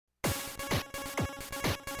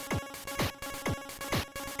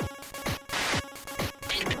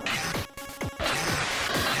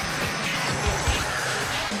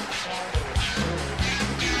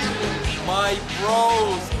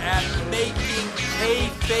pros at Making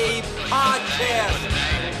Kayfabe Podcast.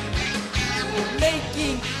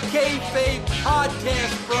 Making Kayfabe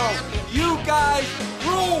Podcast, bro. You guys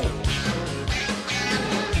rule.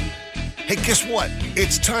 Hey, guess what?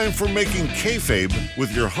 It's time for Making Kayfabe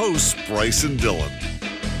with your hosts, Bryce and Dylan.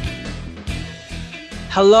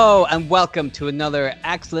 Hello and welcome to another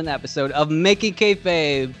excellent episode of Making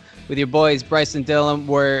Kayfabe with your boys Bryce and Dylan.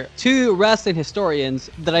 We're two wrestling historians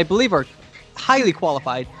that I believe are highly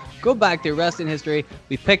qualified. Go back to wrestling history.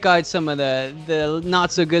 We pick out some of the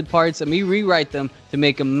not so good parts and we rewrite them to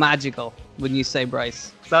make them magical. Wouldn't you say,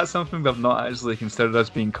 Bryce? That's something we've not actually considered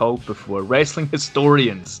us being called before. Wrestling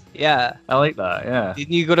historians. Yeah. I like that, yeah.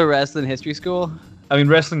 Didn't you go to wrestling history school? I mean,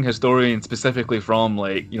 wrestling historian specifically from,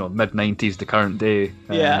 mid-90s to current day.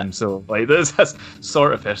 Yeah. So, that's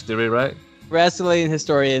sort of history, right? Wrestling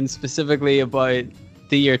historian specifically about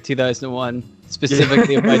the year 2001.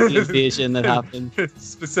 Specifically about the invasion that happened.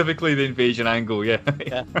 Specifically the invasion angle, yeah.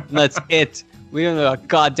 Yeah, and that's it. We don't know a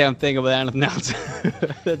goddamn thing about anything else.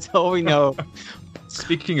 That's all we know.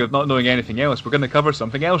 Speaking of not knowing anything else, we're going to cover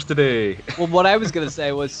something else today. Well, what I was going to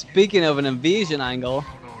say was, speaking of an invasion angle.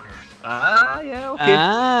 Yeah,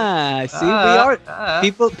 okay. See, we are.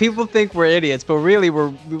 People think we're idiots, but really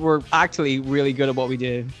we're actually really good at what we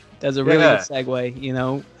do. That's a really good segue, you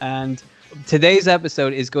know. And today's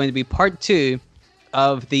episode is going to be part 2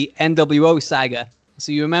 of the NWO saga.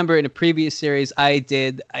 So you remember in a previous series, I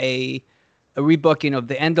did a rebooking of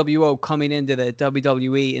the NWO coming into the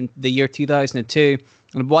WWE in the year 2002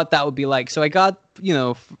 and what that would be like. So I got,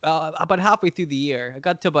 about halfway through the year, I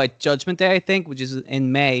got to about Judgment Day, I think, which is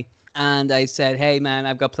in May. And I said, hey, man,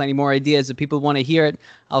 I've got plenty more ideas. If people want to hear it,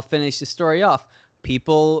 I'll finish the story off.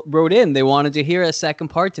 People wrote in. They wanted to hear a second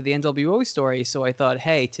part to the NWO story. So I thought,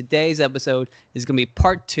 hey, today's episode is going to be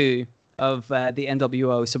part 2 of the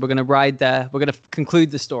NWO. So we're going to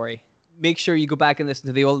conclude the story. Make sure you go back and listen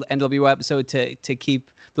to the old NWO episode to keep.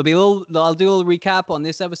 I'll do a little recap on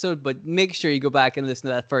this episode, but make sure you go back and listen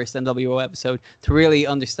to that first NWO episode to really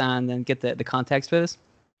understand and get the context for this.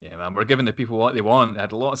 Yeah, man, we're giving the people what they want. I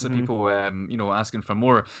had lots of people, asking for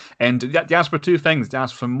more. And they asked for two things. They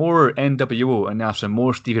asked for more NWO and they asked for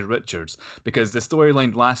more Stevie Richards because the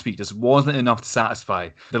storyline last week just wasn't enough to satisfy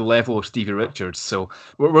the level of Stevie Richards. So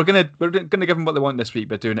we're gonna give them what they want this week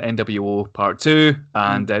by doing NWO Part 2.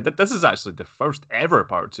 And this is actually the first ever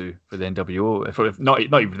Part 2 for the NWO. If not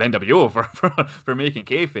even the NWO for Making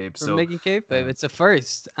Kayfabe. For Making Kayfabe, it's a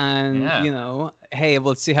first. And, hey,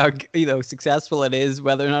 we'll see how successful it is,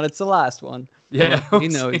 whether or not it's the last one. Yeah, who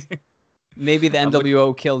knows? Maybe the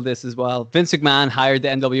NWO killed this as well. Vince McMahon hired the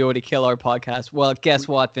NWO to kill our podcast. Well, guess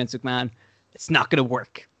what, Vince McMahon? It's not going to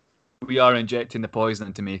work. We are injecting the poison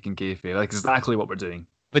into Making Kayfabe. Like exactly what we're doing.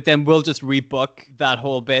 But then we'll just rebook that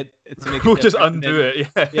whole bit to make we'll just undo it.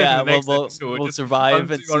 Yeah, we'll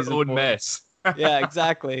survive and our own mess. Yeah,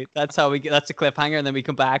 exactly. That's how we get. That's a cliffhanger, and then we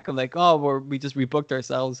come back and like, we just rebooked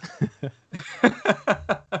ourselves.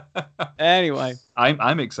 Anyway,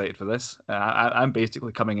 I'm excited for this. I'm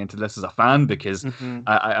basically coming into this as a fan because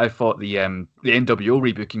I thought the NWO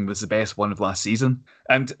rebooking was the best one of last season,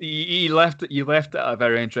 and you left at a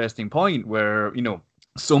very interesting point where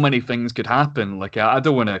so many things could happen. Like I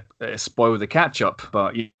don't want to spoil the catch up,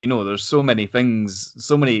 but there's so many things,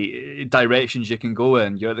 so many directions you can go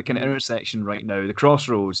in. You're at the kind of intersection right now, the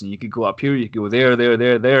crossroads, and you could go up here, you could go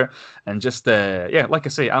there, and just like I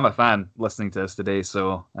say, I'm a fan listening to this today,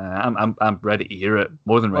 so I'm ready to hear it,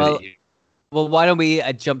 more than ready to hear it. Well, why don't we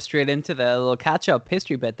jump straight into the little catch up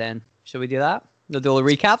history bit then? Should we do that? We'll do a little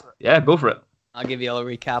recap. Yeah, go for it. I'll give you a little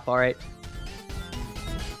recap. All right.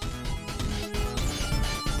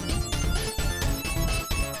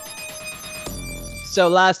 So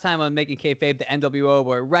last time on Making Kayfabe, the NWO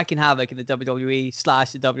were wrecking havoc in the WWE /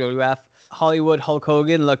 the WWF. Hollywood Hulk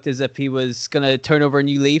Hogan looked as if he was going to turn over a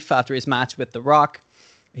new leaf after his match with The Rock.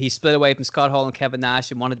 He split away from Scott Hall and Kevin Nash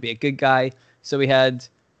and wanted to be a good guy. So we had,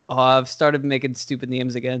 I've started making stupid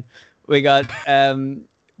names again. We got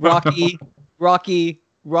Rocky Rockerson,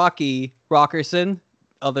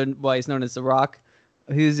 otherwise known as The Rock.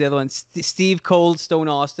 Who's the other one? Steve Cold Stone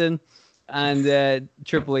Austin and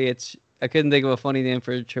Triple H. I couldn't think of a funny name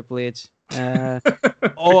for Triple H. What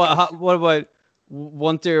about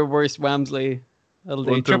Wunter Worst Wamsley? That'll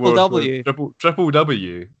do. Triple W. Triple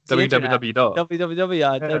W. www.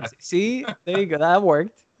 www. See? There you go. That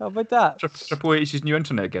worked. How about that? Triple H's new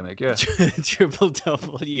internet gimmick, yeah. Triple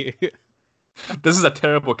W. This is a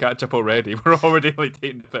terrible catch-up already. We're already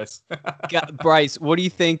taking the piss. Bryce, what do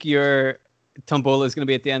you think your tombola is going to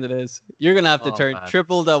be at the end of this? You're going to have to turn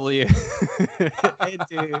Triple W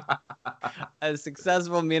into a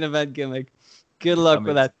successful main event gimmick. Good luck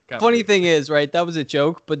with that. Funny thing is, right, that was a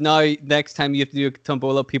joke, but now next time you have to do a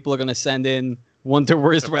tombola, people are going to send in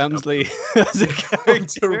Wonderwurst Wemsley as a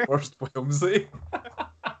character. Wonderwurst Wemsley.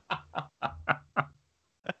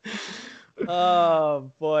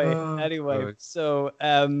 Oh boy. Anyway, so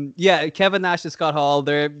Kevin Nash and Scott Hall,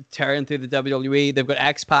 they're tearing through the WWE. They've got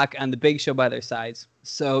X-Pac and the Big Show by their sides.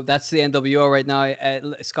 So that's the NWO right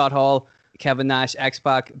now. Scott Hall, Kevin Nash,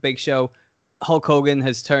 X-Pac, Big Show. Hulk Hogan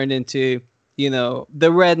has turned into,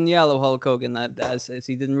 the red and yellow Hulk Hogan as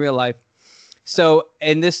he did in real life. So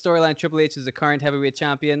in this storyline, Triple H is the current heavyweight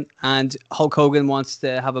champion, and Hulk Hogan wants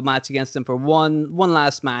to have a match against him for one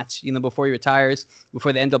last match, before he retires,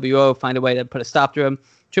 before the NWO find a way to put a stop to him.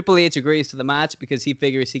 Triple H agrees to the match because he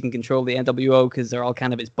figures he can control the NWO because they're all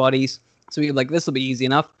kind of his buddies. So he's like, this will be easy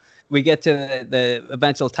enough. We get to the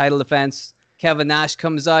eventual title defense. Kevin Nash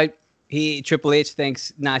comes out. Triple H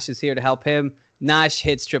thinks Nash is here to help him. Nash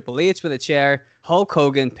hits Triple H with a chair. Hulk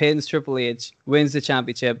Hogan pins Triple H, wins the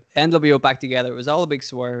championship. NWO back together. It was all a big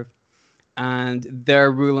swerve. And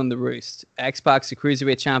they're ruling the roost. X-Pac's the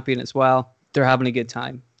Cruiserweight champion as well. They're having a good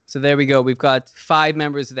time. So there we go. We've got 5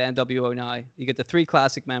 members of the NWO now. You get the 3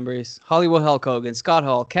 classic members. Hollywood Hulk Hogan, Scott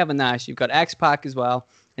Hall, Kevin Nash. You've got X-Pac as well.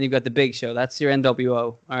 And you've got the Big Show. That's your NWO.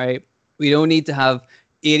 All right. We don't need to have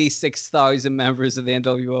 86,000 members of the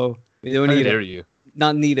NWO. We don't need it.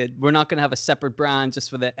 Not needed. We're not going to have a separate brand just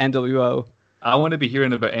for the NWO. I want to be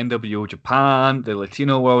hearing about NWO Japan, the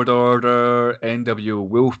Latino World Order, NWO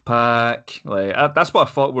Wolfpack. That's what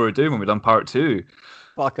I thought we were doing when we done part 2.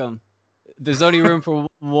 Fuck them. There's only room for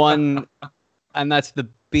one, and that's the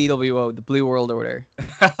BWO, the Blue World Order.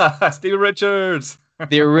 Steve Richards.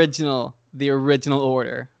 The original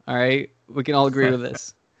order. All right, we can all agree with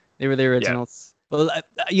this. They were the originals. Yeah.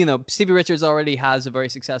 Well, Stevie Richards already has a very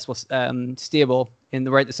successful stable in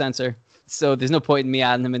the Right to Censor. So there's no point in me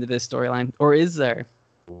adding him into this storyline. Or is there?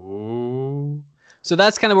 Ooh. So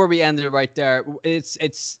that's kind of where we ended right there.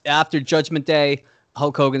 It's after Judgment Day.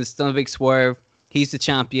 Hulk Hogan's done a big swerve. He's the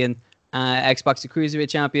champion. X-Pac's the Cruiserweight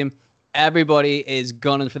champion. Everybody is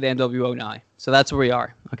gunning for the NWO now. So that's where we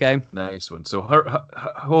are. Okay? Nice one. So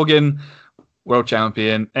Hogan, world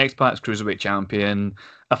champion. X-Pac's Cruiserweight champion.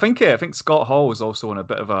 I think Scott Hall was also on a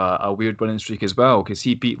bit of a weird winning streak as well because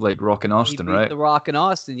he beat Rock and Austin, right? The Rock and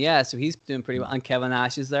Austin, yeah. So he's doing pretty well. And Kevin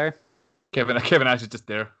Nash is there. Kevin Nash is just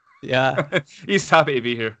there. Yeah. He's happy to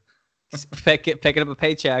be here. Picking up a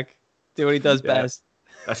paycheck. Do what he does best.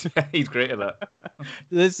 He's great at that.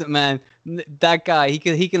 Listen, man, that guy, he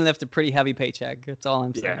can lift a pretty heavy paycheck. That's all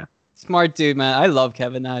I'm saying. Yeah. Smart dude, man. I love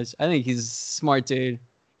Kevin Nash. I think he's a smart dude.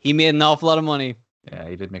 He made an awful lot of money. Yeah,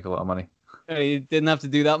 he did make a lot of money. He didn't have to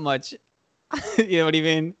do that much. You know what I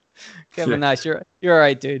mean? Kevin Nash, you're all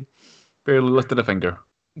right, dude. Barely lifted a finger.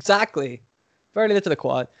 Exactly. Barely lifted a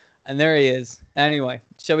quad. And there he is. Anyway,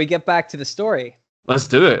 shall we get back to the story? Let's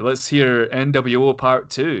do it. Let's hear NWO Part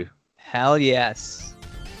 2. Hell yes.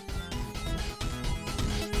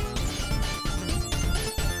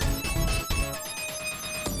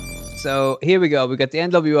 So here we go. We got the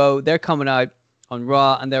NWO. They're coming out on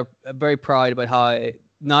Raw, and they're very proud about how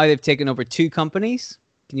now they've taken over 2 companies.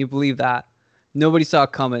 Can you believe that? Nobody saw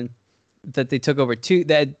it coming that they took over 2,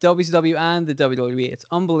 the WCW and the WWE. It's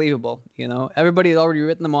unbelievable. Everybody had already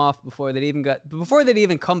written them off before they'd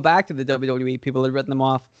even come back to the WWE. People had written them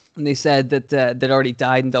off, and they said that they'd already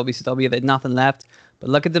died in WCW. They had nothing left. But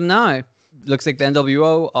look at them now. Looks like the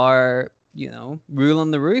NWO are,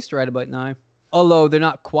 ruling the roost right about now. Although they're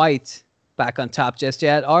not quite back on top just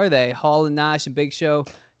yet, are they? Hall and Nash and Big Show,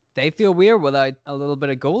 they feel weird without a little bit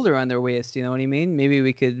of gold around their waist. You know what I mean? Maybe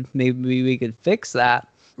we could fix that.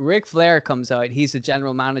 Ric Flair comes out. He's the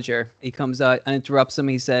general manager. He comes out and interrupts him.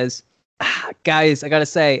 He says, guys, I got to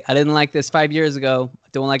say, I didn't like this 5 years ago. I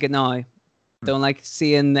don't like it now. I don't like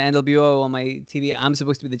seeing the NWO on my TV. I'm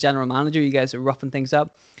supposed to be the general manager. You guys are roughing things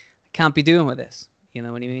up. I can't be doing with this. You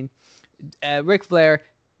know what I mean? Ric Flair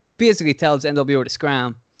basically tells NWO to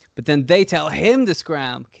scram. But then they tell him to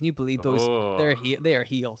scram. Can you believe those? They are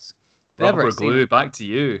heels. Rubber glue, back to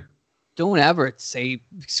you. Don't ever say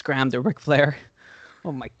scram to Ric Flair.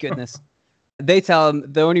 Oh my goodness. They tell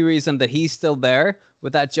him the only reason that he's still there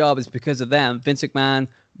with that job is because of them. Vince McMahon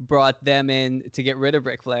brought them in to get rid of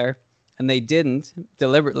Ric Flair, and they didn't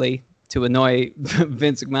deliberately to annoy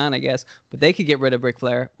Vince McMahon, I guess. But they could get rid of Ric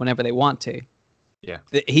Flair whenever they want to. Yeah.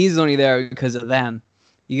 He's only there because of them.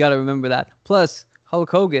 You got to remember that. Plus, Hulk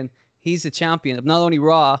Hogan, he's the champion of not only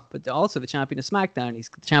Raw, but also the champion of SmackDown. He's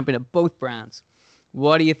the champion of both brands.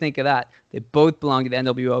 What do you think of that? They both belong to the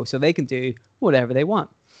NWO, so they can do whatever they want.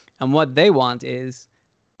 And what they want is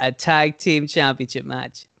a tag team championship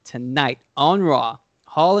match tonight on Raw.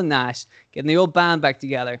 Hall and Nash, getting the old band back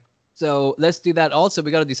together. So let's do that. Also,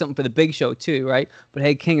 we got to do something for the big show too, right? But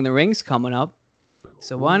hey, King of the Ring's coming up.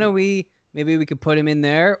 So why don't maybe we could put him in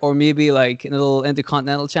there, or maybe like in a little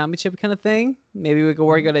Intercontinental Championship kind of thing. Maybe we could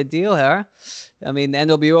work out a deal here. I mean, the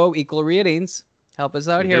NWO equal ratings. Help us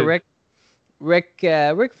out here, Rick.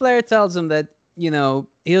 Ric Flair tells him that, he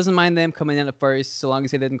doesn't mind them coming in at first so long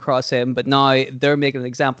as they didn't cross him. But now they're making an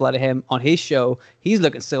example out of him on his show. He's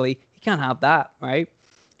looking silly. He can't have that, right?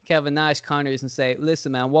 Kevin Nash counters and say,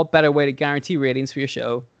 listen, man, what better way to guarantee ratings for your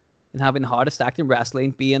show than having the hardest act in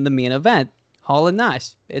wrestling be in the main event? Hall and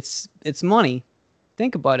Nash. It's money.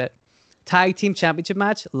 Think about it. Tag team championship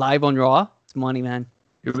match live on Raw. It's money, man.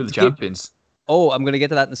 Who were the champions? I'm going to get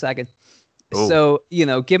to that in a second. Oh. So,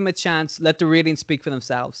 give them a chance. Let the ratings speak for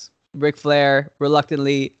themselves. Ric Flair,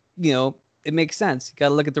 reluctantly, it makes sense. You got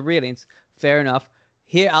to look at the ratings. Fair enough.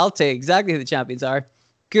 Here, I'll tell you exactly who the champions are.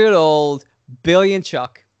 Good old Billy and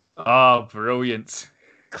Chuck. Oh, brilliant.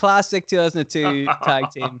 Classic 2002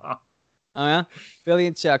 tag team. Oh, yeah? Billy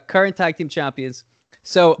and Chuck, current tag team champions.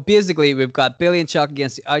 So basically, we've got Billy and Chuck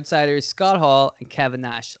against the Outsiders, Scott Hall and Kevin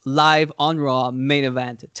Nash, live on Raw, main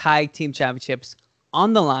event, tag team championships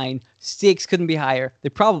on the line. Stakes couldn't be higher. They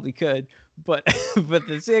probably could, but for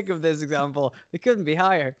the sake of this example, they couldn't be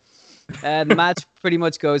higher. And the match pretty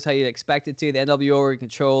much goes how you'd expect it to. The NWO are in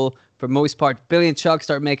control for most part. Billy and Chuck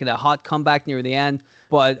start making a hot comeback near the end.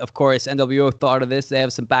 But, of course, NWO thought of this. They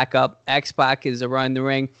have some backup. X-Pac is around the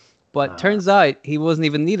ring. But turns out he wasn't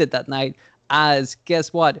even needed that night, as,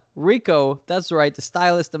 guess what? Rico, that's right, the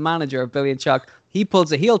stylist and manager of Billy and Chuck, he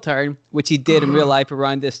pulls a heel turn, which he did in real life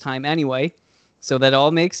around this time anyway. So that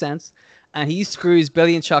all makes sense. And he screws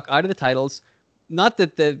Billy and Chuck out of the titles.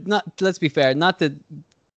 Let's be fair, not that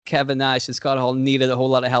Kevin Nash and Scott Hall needed a whole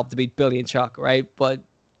lot of help to beat Billy and Chuck, right? But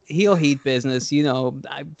heel heat business,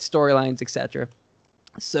 storylines, etc.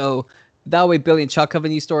 So that way Billy and Chuck have a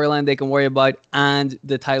new storyline they can worry about, and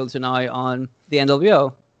the titles are now on the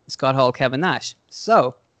NWO. Scott Hall, Kevin Nash.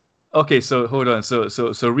 So okay, so hold on.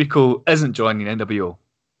 So Rico isn't joining NWO.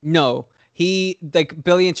 No.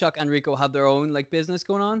 Billy and Chuck and Rico have their own business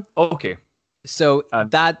going on. Okay. So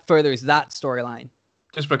that furthers that storyline.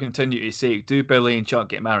 Just for continuity's sake, do Billy and Chuck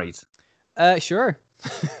get married? Sure.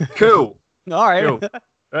 Cool. All right. Cool.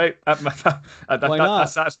 Right. That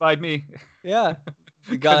satisfied me. Yeah.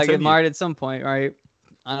 You gotta get married at some point, right?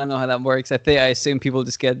 I don't know how that works. I assume people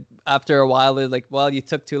just get, after a while, they're like, well, you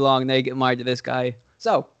took too long, now you get married to this guy.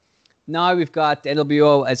 So now we've got the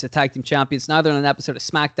NWO as the tag team champions. Now they're on an episode of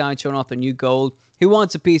SmackDown showing off their new gold. Who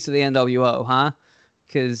wants a piece of the NWO, huh?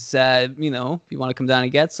 Because, if you want to come down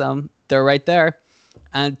and get some, they're right there.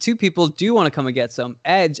 And two people do want to come and get some.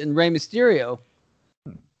 Edge and Rey Mysterio.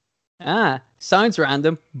 Sounds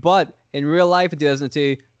random, but in real life in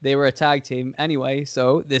 2002, they were a tag team anyway,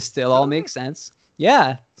 so this still all makes sense.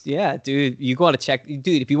 Yeah, dude, you got to check. Dude,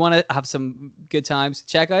 if you want to have some good times,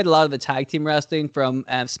 check out a lot of the tag team wrestling from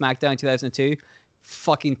SmackDown 2002.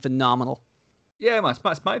 Fucking phenomenal. Yeah, man,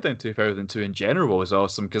 SmackDown 2002 in general was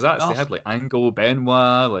awesome because they had Angle,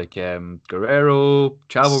 Benoit, Guerrero,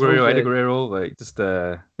 Chavo Guerrero, Eddie Guerrero,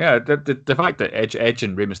 the fact that Edge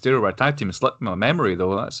and Rey Mysterio were a tag team slipped my memory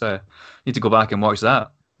though. That's need to go back and watch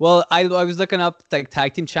that. Well, I was looking up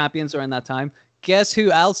tag team champions around that time. Guess who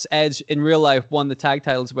else Edge in real life won the tag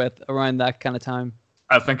titles with around that kind of time?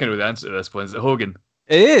 I think I know the answer to this one. Is it Hogan?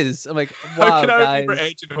 It is. I'm like, wow, how can I guys. remember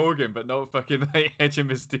Edge and Hogan, but not fucking Edge and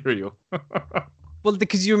Mysterio? Well,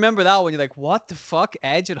 because you remember that one, you're like, what the fuck,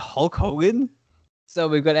 Edge and Hulk Hogan? So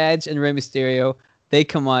we've got Edge and Rey Mysterio. They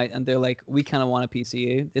come out and they're like, we kind of want a piece of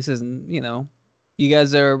you. This isn't, you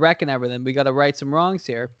guys are wrecking everything. We got to right some wrongs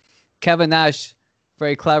here. Kevin Nash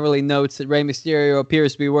very cleverly notes that Rey Mysterio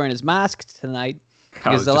appears to be wearing his mask tonight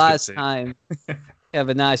because the last time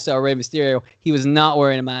Kevin Nash saw Rey Mysterio, he was not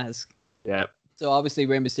wearing a mask. Yeah. So obviously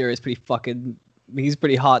Rey Mysterio is he's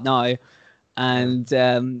pretty hot now. And,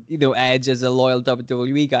 Edge as a loyal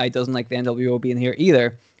WWE guy doesn't like the NWO being here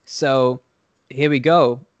either. So here we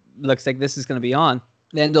go. Looks like this is going to be on.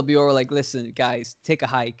 The NWO are like, listen, guys, take a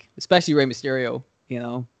hike, especially Rey Mysterio.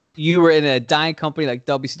 You were in a dying company like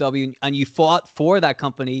WCW and you fought for that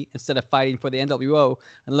company instead of fighting for the NWO.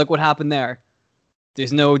 And look what happened there.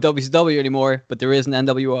 There's no WCW anymore, but there is an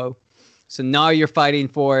NWO. So now you're fighting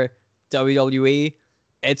for WWE.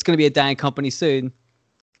 It's going to be a dying company soon.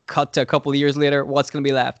 Cut to a couple of years later, what's going to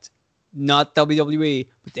be left? Not WWE,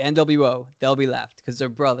 but the NWO. They'll be left because they're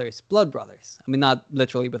brothers, blood brothers. I mean, not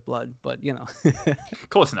literally with blood, but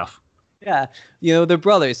Close enough. Yeah, they're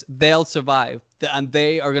brothers. They'll survive, and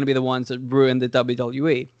they are going to be the ones that ruin the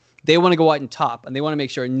WWE. They want to go out on top, and they want to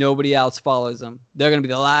make sure nobody else follows them. They're going to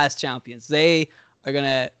be the last champions. They are going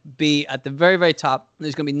to be at the very, very top.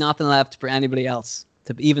 There's going to be nothing left for anybody else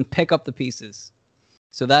to even pick up the pieces.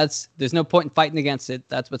 So there's no point in fighting against it.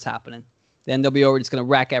 That's what's happening. The NWO are just going to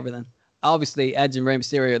wreck everything. Obviously, Edge and Rey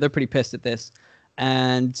Mysterio, they're pretty pissed at this.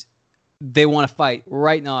 And they want to fight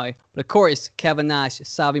right now. But of course, Kevin Nash,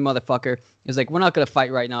 savvy motherfucker, is like, we're not going to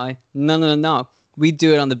fight right now. No. We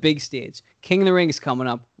do it on the big stage. King of the Ring is coming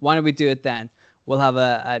up. Why don't we do it then? We'll have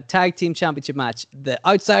a tag team championship match. The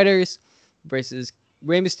Outsiders versus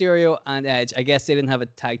Rey Mysterio and Edge. I guess they didn't have a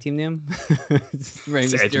tag team name. Rey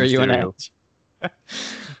Mysterio and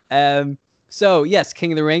Edge. So, yes,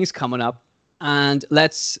 King of the Ring is coming up. And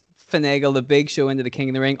let's finagle the Big Show into the King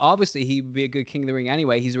of the Ring. Obviously, he would be a good King of the Ring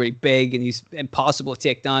anyway. He's really big and he's impossible to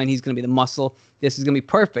take down. He's going to be the muscle. This is going to be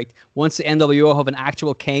perfect. Once the NWO have an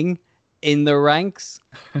actual king in their ranks,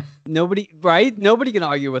 nobody can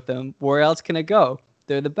argue with them. Where else can it go?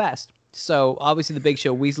 They're the best. So obviously the Big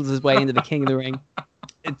Show weasels his way into the King of the Ring.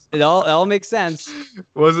 It all makes sense.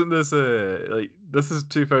 Wasn't this this is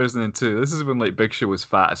 2002? This is when like Big Show was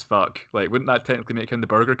fat as fuck. Like, wouldn't that technically make him the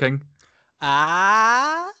Burger King?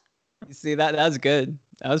 You see that was good.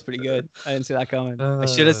 That was pretty good. I didn't see that coming. I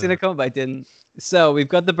should have seen it coming, but I didn't. So we've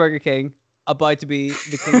got the Burger King about to be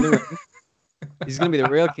the King of the Ring. He's going to be the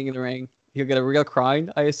real King of the Ring. He'll get a real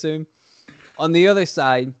crown, I assume. On the other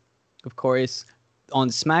side, of course, on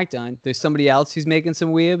SmackDown, there's somebody else who's making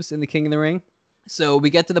some waves in the King of the Ring. So we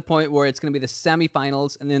get to the point where it's going to be the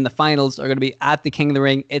semifinals, and then the finals are going to be at the King of the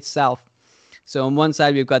Ring itself. So on one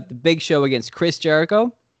side, we've got the Big Show against Chris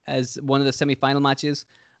Jericho as one of the semifinal matches.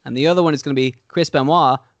 And the other one is going to be Chris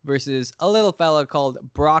Benoit versus a little fella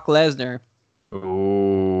called Brock Lesnar.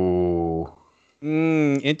 Oh.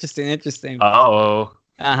 Interesting. Uh-oh.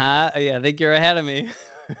 Yeah, I think you're ahead of me.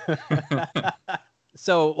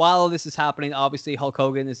 So while this is happening, obviously Hulk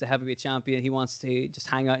Hogan is the heavyweight champion. He wants to just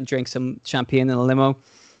hang out and drink some champagne in a limo.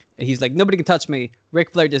 He's like, nobody can touch me.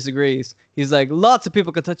 Ric Flair disagrees. He's like, lots of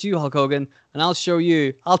people can touch you, Hulk Hogan, and I'll show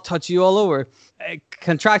you. I'll touch you all over,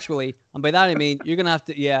 contractually. And by that I mean you're gonna have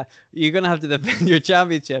to defend your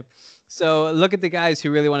championship. So look at the guys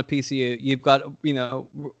who really want a piece of you. You've got,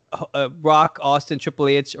 Rock, Austin, Triple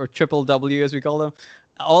H, or Triple W as we call them.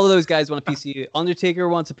 All of those guys want a piece of you. Undertaker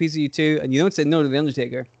wants a piece of you too, and you don't say no to the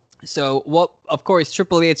Undertaker. So of course,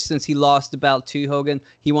 Triple H, since he lost the belt to Hogan,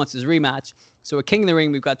 he wants his rematch. So at King of the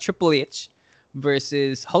Ring, we've got Triple H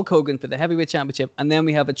versus Hulk Hogan for the heavyweight championship. And then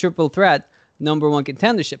we have a triple threat #1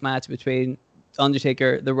 contendership match between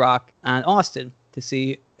Undertaker, The Rock, and Austin to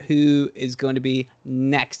see who is going to be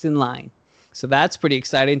next in line. So that's pretty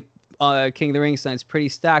exciting. King of the Ring sounds pretty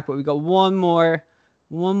stacked, but we got one more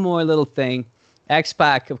little thing.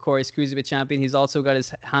 X-Pac, of course, Cruiserweight champion. He's also got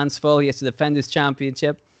his hands full. He has to defend his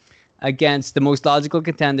championship against the most logical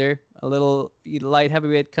contender, a little light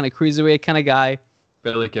heavyweight, kind of cruiserweight kind of guy.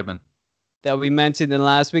 Billy Kidman. That we mentioned in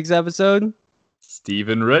last week's episode.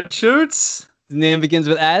 Steven Richards. His name begins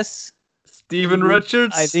with S. Steven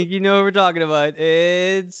Richards. I think you know what we're talking about.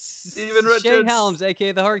 It's Steven Richards. Shane Helms,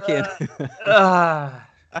 a.k.a. the Hurricane.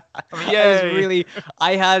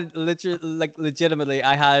 I had legitimately,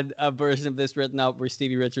 I had a version of this written out where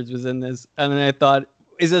Stevie Richards was in this. And then I thought,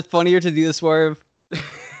 is it funnier to do the swerve?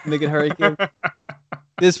 Make it Hurricane.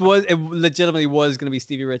 It legitimately was going to be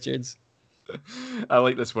Stevie Richards. I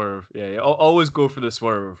like the swerve. Yeah. Always go for the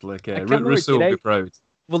swerve. Like Russo will be proud.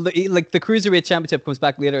 Well, the Cruiserweight Championship comes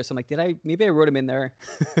back later, so I'm like, maybe I wrote him in there.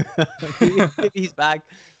 maybe he's back.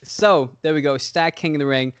 So there we go. Stack King of the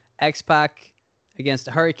Ring. X-Pac against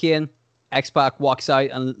the Hurricane. X-Pac walks out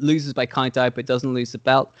and loses by count out, but doesn't lose the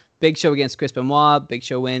belt. Big Show against Chris Benoit. Big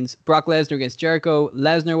Show wins. Brock Lesnar against Jericho.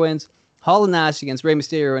 Lesnar wins. Hall and Nash against Rey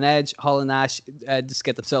Mysterio and Edge. Hall and Nash just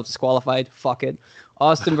get themselves disqualified. Fuck it.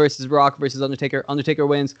 Austin versus Rock versus Undertaker. Undertaker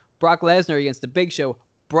wins. Brock Lesnar against the Big Show.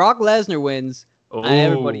 Brock Lesnar wins. And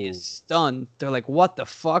everybody is stunned. They're like, what the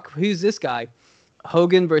fuck? Who's this guy?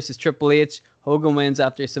 Hogan versus Triple H. Hogan wins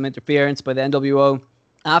after some interference by the NWO.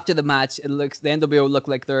 After the match, the NWO look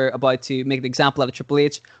like they're about to make an example out of Triple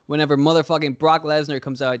H whenever motherfucking Brock Lesnar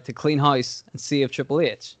comes out to clean house and see if Triple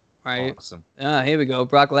H. Right? Awesome. Here we go.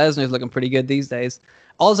 Brock Lesnar's looking pretty good these days.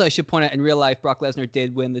 Also, I should point out, in real life, Brock Lesnar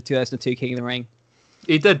did win the 2002 King of the Ring.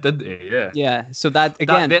 He did, didn't he? Yeah. Yeah. So that,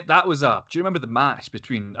 again... That was up. Do you remember the match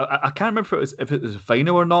between... I can't remember if it was a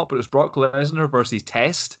final or not, but it was Brock Lesnar versus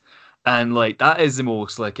Test. And, like, that is the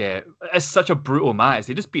most, like... it's such a brutal match.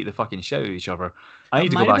 They just beat the fucking shit out of each other. I need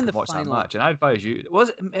to go back and watch that match. And I advise you... That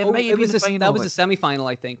was a semi-final,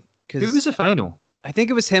 I think. Who was the final? I think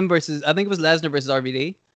it was him versus... I think it was Lesnar versus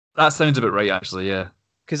RVD. That sounds a bit right, actually, yeah.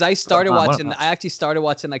 Because I actually started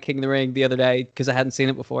watching that King of the Ring the other day because I hadn't seen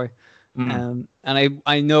it before. And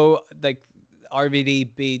I know, like,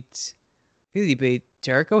 RVD beat, who did he beat?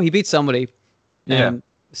 Jericho? He beat somebody. Yeah.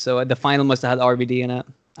 So the final must have had RVD in it.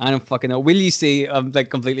 I don't fucking know. Will you see? I'm like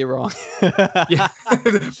completely wrong. Yeah.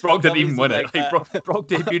 Brock didn't even win it. Brock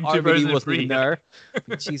debuted in RVD wasn't 2003. even there.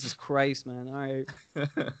 Jesus Christ, man. All right.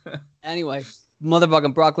 Anyway,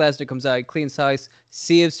 motherfucking Brock Lesnar comes out, cleans house,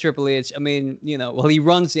 saves Triple H. I mean, he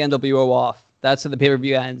runs the NWO off. That's how the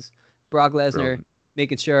pay-per-view ends. Brock Lesnar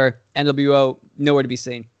making sure NWO nowhere to be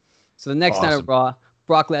seen. So the next night of Raw,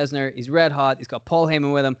 Brock Lesnar, he's red hot. He's got Paul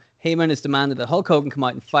Heyman with him. Heyman has demanded that Hulk Hogan come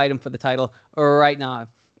out and fight him for the title right now.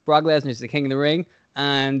 Brock Lesnar is the king of the ring,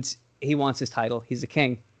 and he wants his title. He's the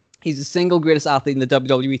king. He's the single greatest athlete in the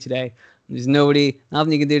WWE today. There's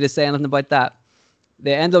nothing you can do to say anything about that. The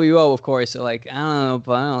NWO, of course, are like, I don't know,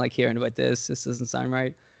 but I don't like hearing about this. This doesn't sound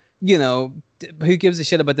right. Who gives a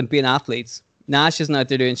shit about them being athletes? Nash isn't out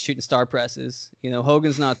there doing shooting star presses.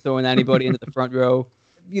 Hogan's not throwing anybody into the front row.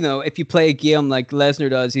 If you play a game like Lesnar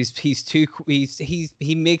does,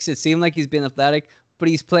 he makes it seem like he's being athletic, but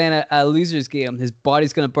he's playing a loser's game. His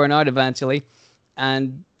body's going to burn out eventually,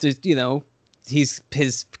 and his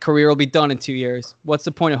career will be done in 2 years. What's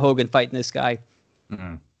the point of Hogan fighting this guy?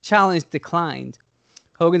 Mm-hmm. Challenge declined.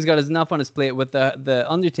 Hogan's got enough on his plate with the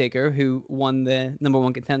Undertaker, who won the number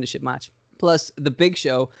one contendership match. Plus, the Big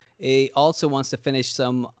Show also wants to finish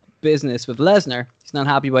some business with Lesnar. He's not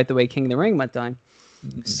happy about the way King of the Ring went down.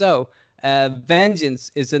 Mm-hmm. So,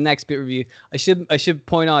 Vengeance is the next pay-per-view. I should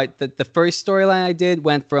point out that the first storyline I did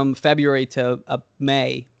went from February to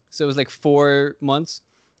May, so it was like 4 months.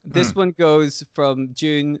 This one goes from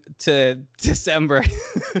June to December.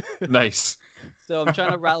 Nice. So I'm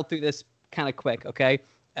trying to rattle through this kind of quick. Okay,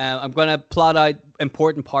 I'm gonna plot out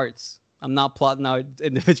important parts. I'm not plotting out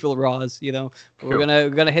individual Raws, But cool. We're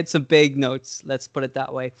gonna hit some big notes. Let's put it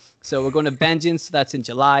that way. So we're going to Vengeance. That's in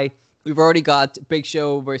July. We've already got Big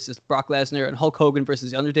Show versus Brock Lesnar and Hulk Hogan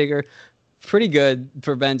versus The Undertaker. Pretty good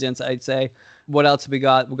for Vengeance, I'd say. What else have we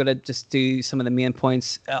got? We're going to just do some of the main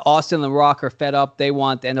points. Austin and Rock are fed up. They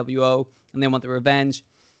want the NWO and they want the revenge.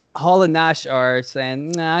 Hall and Nash are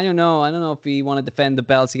saying, I don't know. I don't know if we want to defend the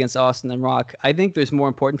belts against Austin and Rock. I think there's more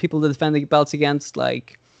important people to defend the belts against,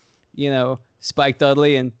 like, Spike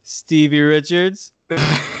Dudley and Stevie Richards.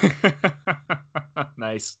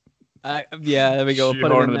 Nice. Yeah, there we go. Put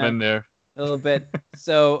them in there a little bit.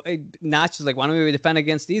 So Nash is like, why don't we defend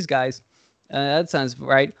against these guys? That sounds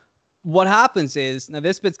right. What happens is, now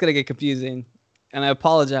this bit's going to get confusing, and I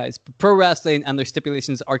apologize, but pro wrestling and their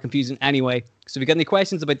stipulations are confusing anyway. So if you got any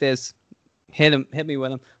questions about this, hit me with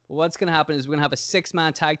them. But what's going to happen is we're going to have a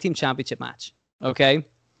 6-man tag team championship match. Okay?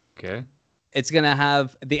 Okay. It's going to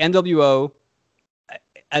have the NWO,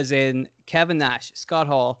 as in Kevin Nash, Scott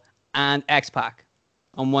Hall, and X-Pac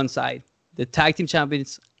on one side. The tag team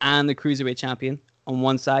champions and the cruiserweight champion on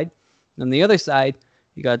one side. And on the other side,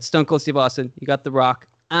 you got Stone Cold Steve Austin, you got The Rock,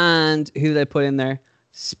 and who did I put in there?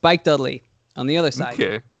 Spike Dudley on the other side.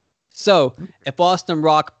 Okay. So if Austin,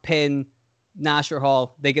 Rock pin Nash or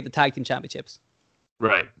Hall, they get the tag team championships.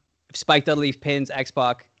 Right. If Spike Dudley pins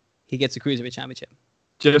X-Pac, he gets the cruiserweight championship.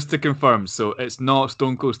 Just to confirm, so it's not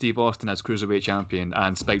Stone Cold Steve Austin as cruiserweight champion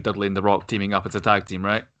and Spike Dudley and The Rock teaming up as a tag team,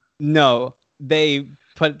 right? No, they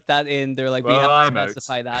put that in. They're like, we have to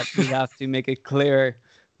specify that. We have to make it clear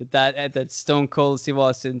that Stone Cold Steve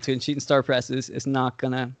Austin to cheating star presses is not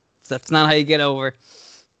gonna. That's not how you get over.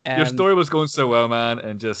 Your story was going so well, man,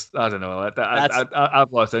 and just I don't know.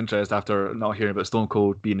 I've lost interest after not hearing about Stone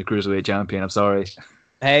Cold being the cruiserweight champion. I'm sorry.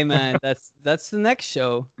 Hey, man, that's the next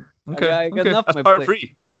show. Okay, I got enough that's of my part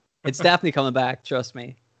 3. It's definitely coming back. Trust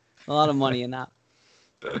me, a lot of money in that.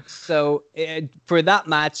 So for that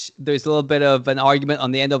match, there's a little bit of an argument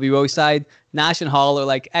on the NWO side. Nash and Hall are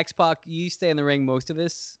like, X-Pac, you stay in the ring most of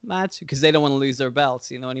this match because they don't want to lose their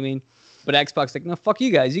belts. You know what I mean? But X-Pac's like, no, fuck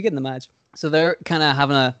you guys. You get in the match. So they're kind of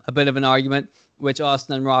having a bit of an argument, which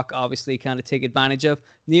Austin and Rock obviously kind of take advantage of.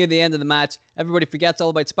 Near the end of the match, everybody forgets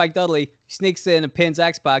all about Spike Dudley. He sneaks in and pins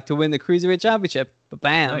X-Pac to win the Cruiserweight Championship. But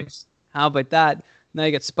bam. Nice. How about that? Now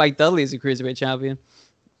you got Spike Dudley as a Cruiserweight Champion.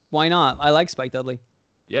 Why not? I like Spike Dudley.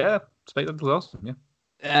 Yeah, Spike Dudley's awesome.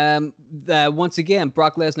 Yeah. Once again,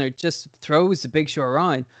 Brock Lesnar just throws the Big Show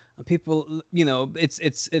around, and people, it's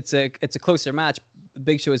a closer match. The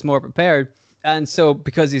Big Show is more prepared, and so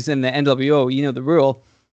because he's in the NWO, the rule,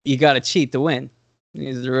 you got to cheat to win.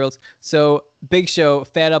 These are the rules. So Big Show,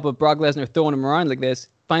 fed up with Brock Lesnar throwing him around like this,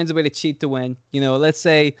 finds a way to cheat to win. Let's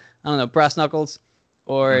say, I don't know, brass knuckles,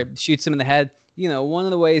 or shoots him in the head. One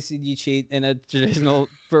of the ways you cheat in a traditional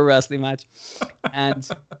pro wrestling match. And,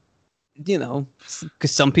 because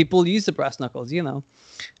some people use the brass knuckles,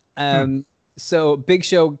 So Big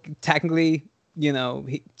Show technically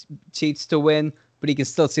he cheats to win, but he can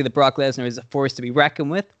still see that Brock Lesnar is a force to be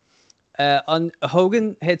reckoned with.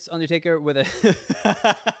 Hogan hits Undertaker with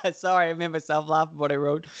a... Sorry, I made myself laugh at what I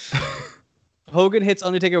wrote. Hogan hits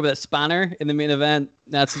Undertaker with a spanner in the main event.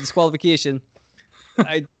 That's a disqualification.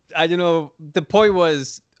 I don't know. The point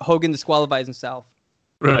was Hogan disqualifies himself.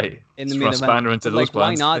 Right. In the main event. Spanner into those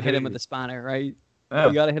why not hit him with a spanner, right? Yeah.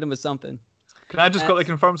 You got to hit him with something. Can I just quickly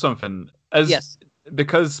confirm something? Yes.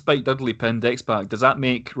 Because Spike Dudley pinned X-Pac, does that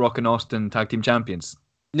make Rock and Austin tag team champions?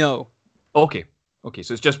 No. Okay,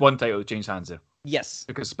 so it's just one title that changed hands there. Yes.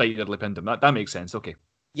 Because Spike Dudley pinned him. That makes sense. Okay.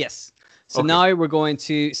 Yes. So now we're going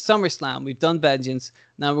to SummerSlam. We've done Vengeance.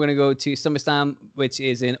 Now we're going to go to SummerSlam, which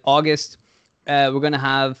is in August. We're going to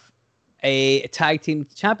have a tag team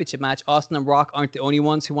championship match. Austin and Rock aren't the only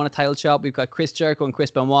ones who want a title shot. We've got Chris Jericho and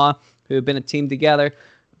Chris Benoit, who have been a team together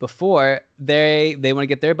before. They want to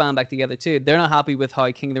get their band back together too. They're not happy with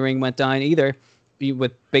how King of the Ring went down either,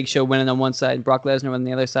 with Big Show winning on one side and Brock Lesnar on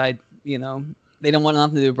the other side. They don't want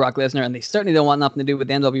nothing to do with Brock Lesnar, and they certainly don't want nothing to do with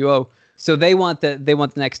the NWO. So they want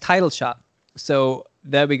the next title shot. So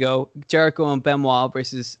there we go. Jericho and Benoit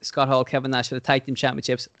versus Scott Hall, Kevin Nash for the tag team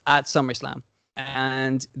championships at SummerSlam.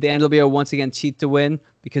 And the NWO once again cheat to win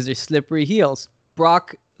because they're slippery heels.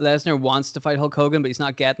 Brock Lesnar wants to fight Hulk Hogan, but he's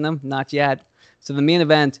not getting him. Not yet. So the main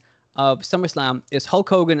event of SummerSlam is Hulk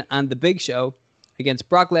Hogan and The Big Show against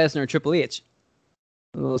Brock Lesnar and Triple H.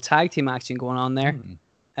 A little tag team action going on there.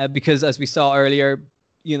 Because as we saw earlier,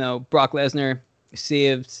 Brock Lesnar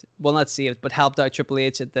helped out Triple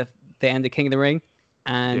H at the end of King of the Ring.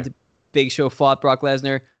 And Big Show fought Brock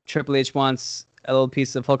Lesnar. Triple H wants a little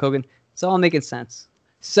piece of Hulk Hogan. It's all making sense.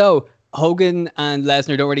 So Hogan and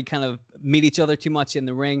Lesnar don't really kind of meet each other too much in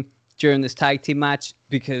the ring during this tag team match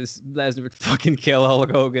because Lesnar would fucking kill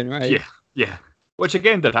Hulk Hogan, right? Yeah. Which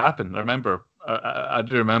again did happen. I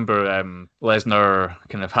do remember Lesnar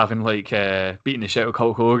kind of having beating the shit with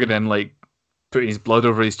Hulk Hogan and putting his blood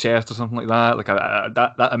over his chest or something like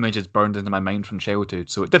that. That image is burned into my mind from childhood.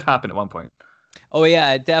 So it did happen at one point. Oh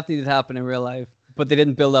yeah, it definitely did happen in real life. But they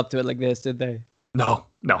didn't build up to it like this, did they? No.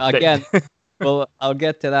 Again, well, I'll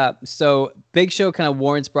get to that. So Big Show kind of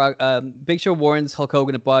warns Hulk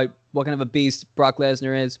Hogan about what kind of a beast Brock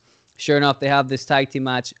Lesnar is. Sure enough, they have this tag team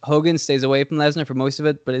match. Hogan stays away from Lesnar for most of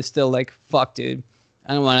it, but it's still like, fuck, dude.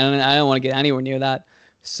 I don't want to get anywhere near that.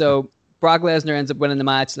 So Brock Lesnar ends up winning the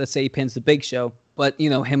match. Let's say he pins the Big Show, but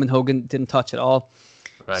him and Hogan didn't touch at all.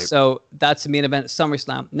 Right. So that's the main event of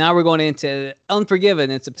SummerSlam. Now we're going into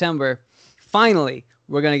Unforgiven in September. Finally,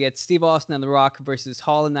 we're going to get Steve Austin and The Rock versus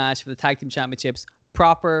Hall and Nash for the tag team championships.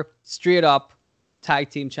 Proper, straight up tag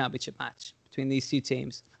team championship match between these two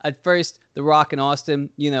teams. At first, The Rock and Austin,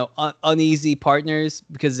 uneasy partners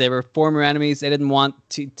because they were former enemies. They didn't want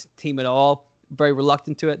to team at all. Very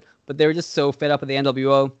reluctant to it, but they were just so fed up with the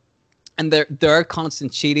NWO. And they're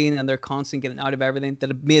constant cheating and they're constant getting out of everything that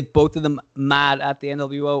have made both of them mad at the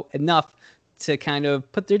NWO enough to kind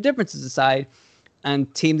of put their differences aside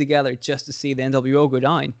and team together just to see the NWO go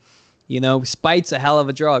down. Spite's a hell of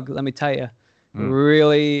a drug, let me tell you.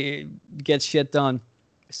 Really gets shit done.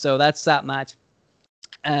 So that's that match.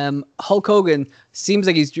 Hulk Hogan seems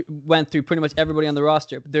like he's went through pretty much everybody on the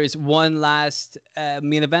roster. There's one last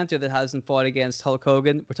main eventer that hasn't fought against Hulk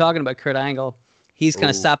Hogan. We're talking about Kurt Angle. He's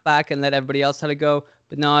kind of sat back and let everybody else have a go.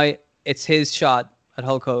 But now it's his shot at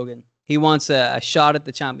Hulk Hogan. He wants a shot at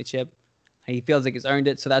the championship. And he feels like he's earned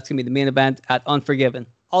it. So that's going to be the main event at Unforgiven.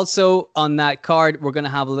 Also on that card, we're going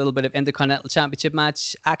to have a little bit of Intercontinental Championship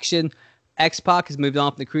match action. X-Pac has moved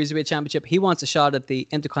on from the Cruiserweight Championship. He wants a shot at the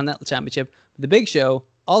Intercontinental Championship. The Big Show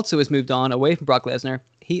also has moved on away from Brock Lesnar.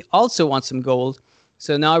 He also wants some gold.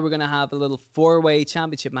 So now we're going to have a little four-way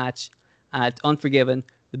championship match at Unforgiven.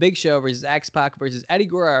 The Big Show versus X-Pac versus Eddie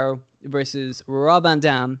Guerrero versus Rob Van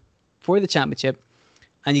Dam for the championship.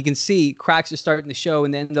 And you can see cracks are starting to show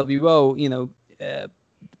in the NWO,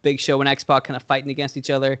 Big Show and X-Pac kind of fighting against each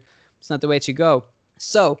other. It's not the way it should go.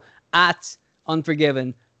 So at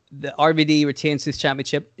Unforgiven, the RVD retains his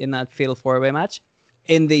championship in that fatal four-way match.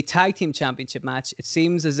 In the tag team championship match, it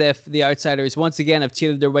seems as if the Outsiders once again have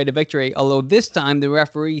cheated their way to victory, although this time the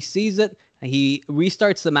referee sees it and he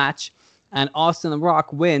restarts the match and Austin and The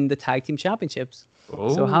Rock win the tag team championships.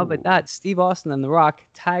 Oh. So how about that? Steve Austin and The Rock,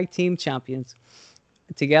 tag team champions,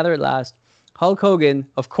 together at last. Hulk Hogan,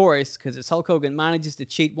 of course, because it's Hulk Hogan, manages to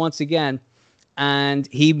cheat once again and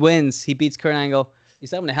he wins. He beats Kurt Angle.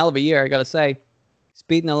 He's having a hell of a year, I gotta say. He's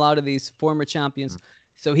beating a lot of these former champions.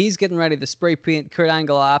 So he's getting ready to spray paint Kurt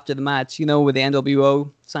Angle after the match, with the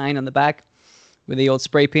NWO sign on the back, with the old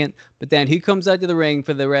spray paint. But then he comes out to the ring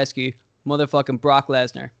for the rescue, motherfucking Brock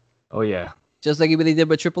Lesnar. Oh, yeah. Just like what he did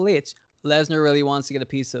with Triple H. Lesnar really wants to get a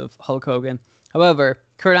piece of Hulk Hogan. However,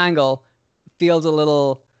 Kurt Angle feels a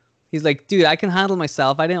little. He's like, dude, I can handle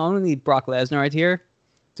myself. I don't need Brock Lesnar right here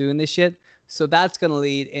doing this shit. So that's going to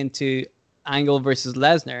lead into Angle versus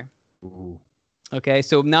Lesnar. Ooh. Okay,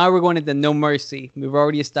 so now we're going into No Mercy. We've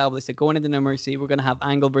already established that going into No Mercy, we're going to have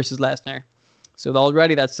Angle versus Lesnar. So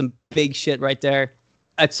already that's some big shit right there.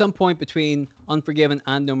 At some point between Unforgiven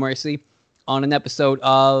and No Mercy, on an episode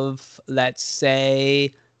of, let's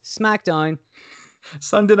say, SmackDown.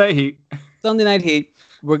 Sunday Night Heat.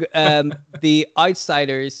 We're, the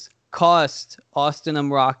Outsiders cost Austin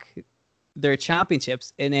and Rock their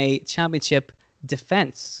championships in a championship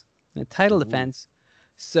defense, a title defense.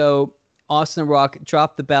 So Austin and Rock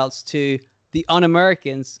dropped the belts to the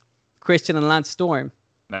Un-Americans, Christian and Lance Storm.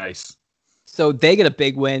 Nice. So they get a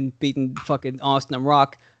big win, beating fucking Austin and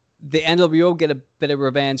Rock. The NWO get a bit of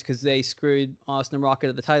revenge because they screwed Austin and Rock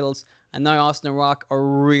out of the titles. And now Austin and Rock are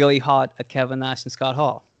really hot at Kevin Nash and Scott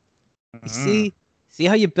Hall. You see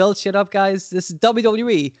how you build shit up, guys? This is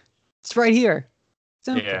WWE. It's right here.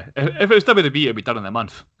 Simple. Yeah. If it was WWE, it'd be done in a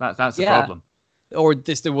month. That's the problem. Or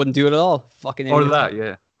they wouldn't do it at all. Fucking idiots. Or that,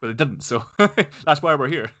 yeah. But they didn't, so that's why we're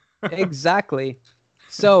here. Exactly.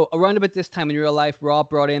 So around about this time in real life, Raw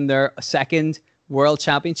brought in their second World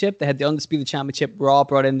Championship. They had the Undisputed Championship. Raw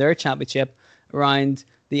brought in their championship around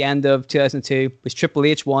the end of 2002, which Triple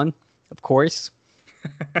H won, of course.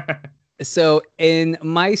 So in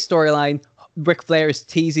my storyline, Ric Flair is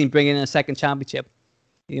teasing bringing in a second championship.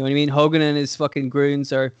 You know what I mean? Hogan and his fucking goons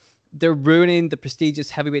they're ruining the prestigious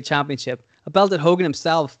heavyweight championship, a belt that Hogan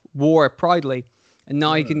himself wore proudly, and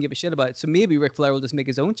now he couldn't give a shit about it. So maybe Ric Flair will just make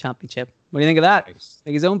his own championship. What do you think of that? Nice.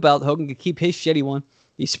 Make his own belt. Hogan could keep his shitty one.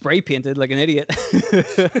 He's spray painted like an idiot.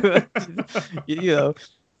 You know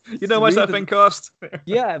how much that thing cost?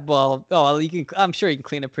 Yeah, I'm sure you can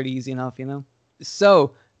clean it pretty easy enough, you know.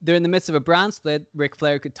 So they're in the midst of a brand split. Ric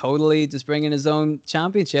Flair could totally just bring in his own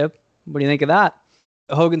championship. What do you think of that?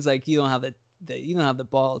 Hogan's like, you don't have the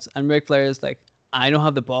balls, and Ric Flair is like, I don't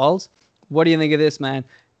have the balls. What do you think of this, man?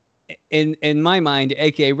 In my mind,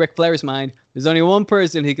 aka Ric Flair's mind, there's only one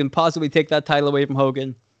person who can possibly take that title away from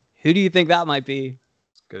Hogan. Who do you think that might be?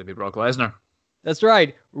 It's gonna be Brock Lesnar. That's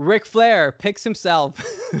right. Ric Flair picks himself.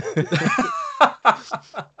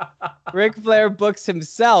 Ric Flair books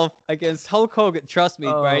himself against Hulk Hogan. Trust me,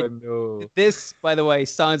 right? No. This, by the way,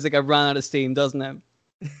 sounds like I've run out of steam, doesn't it?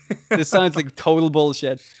 This sounds like total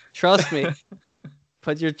bullshit. Trust me.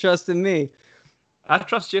 Put your trust in me. I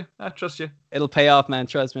trust you. It'll pay off, man.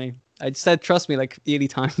 Trust me. I said trust me like 80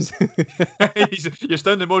 times. You're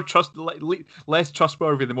sounding less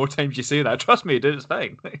trustworthy the more times you say that. Trust me, dude, it's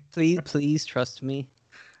fine. Please trust me.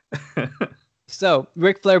 So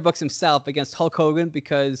Ric Flair books himself against Hulk Hogan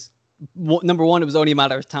because number one, it was only a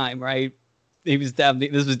matter of time, right? This was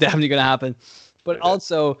definitely going to happen. But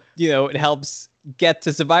also, it helps get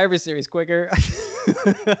to Survivor Series quicker.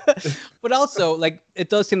 But also, like, it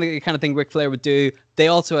does seem like the kind of thing Ric Flair would do. They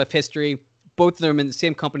also have history. Both of them in the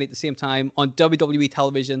same company at the same time on WWE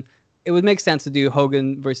television. It would make sense to do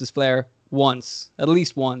Hogan versus Flair at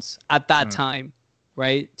least once at that time,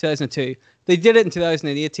 right? 2002. They did it in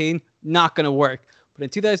 2018. Not going to work. But in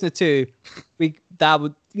 2002,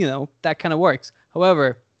 that kind of works.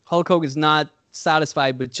 However, Hulk Hogan's not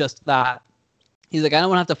satisfied with just that. He's like, I don't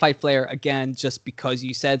want to have to fight Flair again just because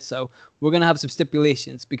you said so. We're going to have some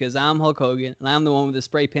stipulations because I'm Hulk Hogan and I'm the one with the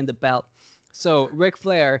spray painted belt. So Ric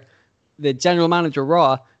Flair, the general manager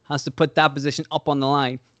Raw, has to put that position up on the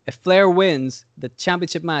line. If Flair wins the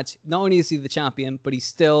championship match, not only is he the champion, but he's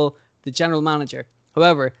still the general manager.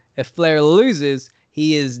 However, if Flair loses,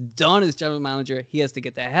 he is done as general manager. He has to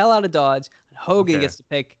get the hell out of Dodge, and Hogan gets to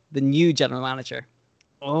pick the new general manager.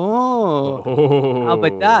 Oh, how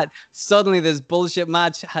about that? Suddenly, this bullshit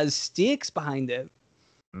match has stakes behind it.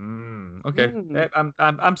 Okay,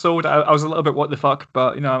 I'm sold. I was a little bit what the fuck,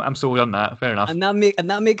 but I'm sold on that. Fair enough. And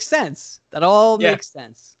that makes sense. That all makes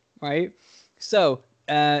sense, right? So,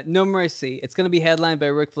 No Mercy. It's going to be headlined by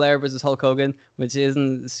Ric Flair versus Hulk Hogan, which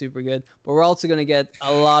isn't super good. But we're also going to get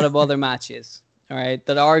a lot of other matches, all right,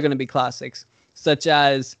 that are going to be classics, such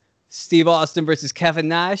as Steve Austin versus Kevin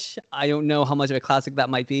Nash. I don't know how much of a classic that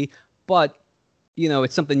might be, but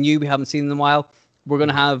it's something new we haven't seen in a while. We're going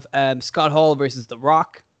to have Scott Hall versus The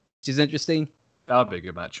Rock, which is interesting. That'll be a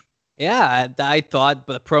good match. Yeah, I thought,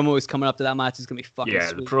 but the promo is coming up to that match is going to be fucking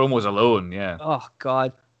sweet. The promos alone, yeah. Oh,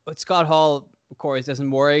 God. But Scott Hall, of course,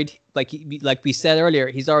 isn't worried. Like we said earlier,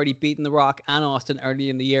 he's already beaten The Rock and Austin early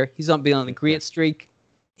in the year. He's not been on a great streak.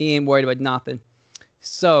 He ain't worried about nothing.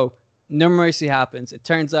 So, No Mercy happens. It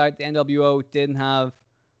turns out the NWO didn't have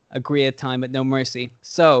a great time at No Mercy.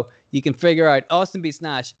 So, You can figure out Austin beats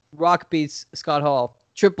Nash, Rock beats Scott Hall,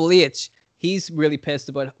 Triple H. He's really pissed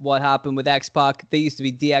about what happened with X-Pac. They used to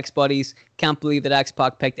be DX buddies. Can't believe that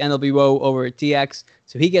X-Pac picked NWO over DX.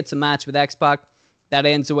 So he gets a match with X-Pac. That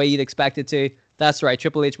ends the way you'd expect it to. That's right,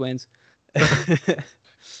 Triple H wins.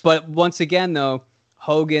 But once again, though,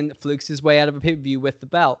 Hogan flukes his way out of a pay-per-view with the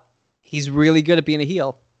belt. He's really good at being a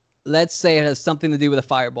heel. Let's say it has something to do with a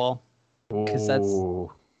fireball. Because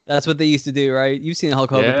that's what they used to do, right? You've seen Hulk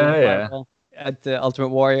Hogan do a fireball at the Ultimate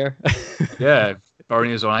Warrior. Yeah,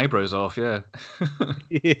 burning his own eyebrows off, yeah.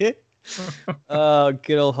 Yeah. Oh,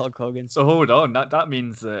 good old Hulk Hogan. So hold on, that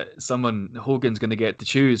means that Hogan's going to get to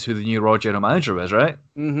choose who the new Raw general manager is, right?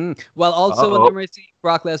 Mm-hmm. Well, also on the Mercy,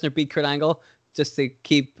 Brock Lesnar beat Kurt Angle just to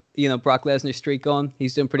keep Brock Lesnar's streak going.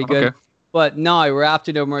 He's doing pretty good. Okay. But now we're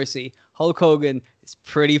after No Mercy. Hulk Hogan is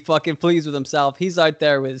pretty fucking pleased with himself. He's out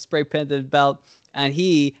there with a spray painted belt, and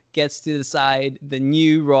he gets to decide the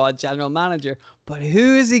new Raw general manager. But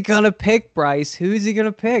who is he gonna pick, Bryce? Who is he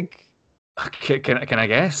gonna pick? Can I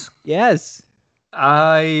guess? Yes.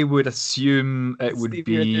 I would assume it would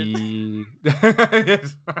be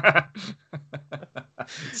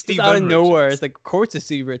Steve out of nowhere. It's like, of course, it's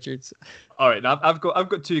Steve Richards. All right, now I've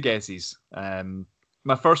got two guesses.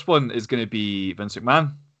 My first one is going to be Vince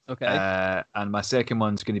McMahon. Okay. And my second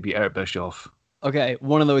one's going to be Eric Bischoff. Okay,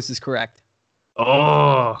 one of those is correct.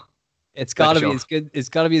 Oh. It's got to be his good. It's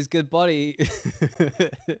got to be his good buddy.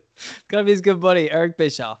 It's got to be his good buddy, Eric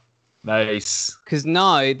Bischoff. Nice. Because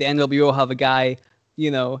now the NWO have a guy,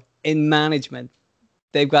 in management.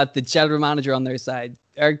 They've got the general manager on their side,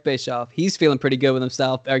 Eric Bischoff. He's feeling pretty good with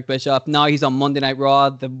himself, Eric Bischoff. Now he's on Monday Night Raw,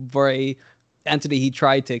 the very entity he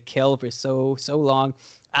tried to kill for so long.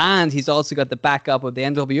 And he's also got the backup of the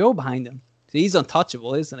NWO behind him. So he's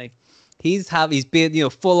untouchable, isn't he? He's been,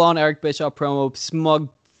 full on Eric Bischoff promo, smug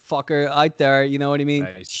fucker out there, you know what I mean?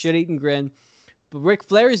 Nice. Shit-eating grin. But Ric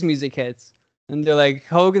Flair's music hits. And they're like,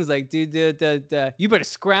 Hogan's like, dude, you better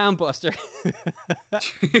scram, Buster.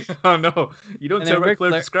 Oh, no. You don't tell Ric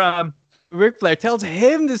Flair to scram. Ric Flair tells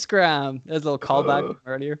him to scram. There's a little callback from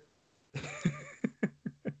earlier.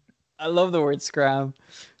 I love the word scram.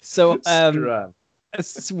 So, scram.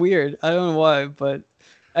 It's weird. I don't know why, but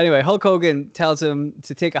anyway, Hulk Hogan tells him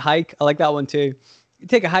to take a hike. I like that one, too. You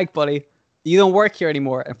take a hike, buddy. You don't work here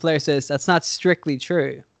anymore. And Flair says, that's not strictly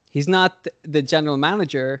true. He's not the general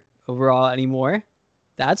manager of Raw anymore.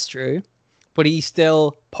 That's true. But he's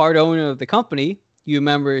still part owner of the company. You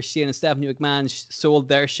remember Shane and Stephanie McMahon sold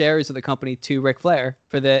their shares of the company to Ric Flair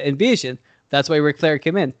for the invasion. That's why Ric Flair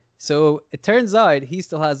came in. So it turns out he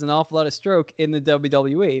still has an awful lot of stroke in the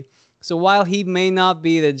WWE. So while he may not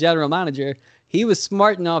be the general manager, he was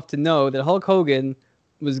smart enough to know that Hulk Hogan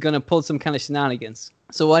was going to pull some kind of shenanigans.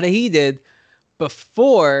 So what he did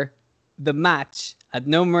before the match at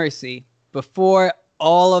No Mercy, before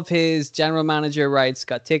all of his general manager rights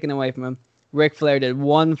got taken away from him, Ric Flair did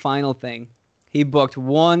one final thing. He booked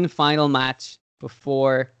one final match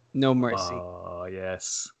before No Mercy. Oh,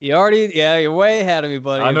 yes. You're way ahead of me,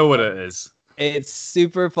 buddy. I know what it is. It's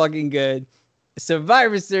super fucking good.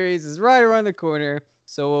 Survivor Series is right around the corner.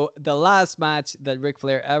 So the last match that Ric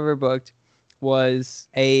Flair ever booked was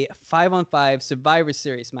a 5-on-5 Survivor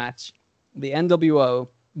Series match. The NWO,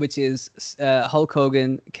 which is Hulk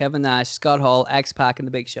Hogan, Kevin Nash, Scott Hall, X-Pac, and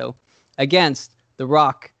The Big Show, against The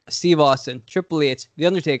Rock, Steve Austin, Triple H, The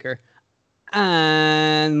Undertaker,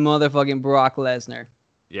 and motherfucking Brock Lesnar.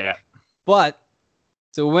 Yeah. But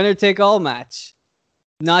it's a winner-take-all match.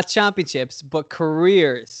 Not championships, but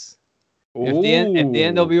careers. If the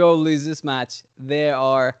NWO loses this match, they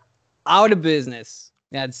are out of business.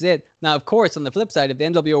 That's it. Now, of course, on the flip side, if the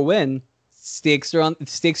NWO win, stakes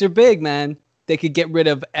are big, man. They could get rid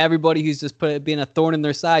of everybody who's just been a thorn in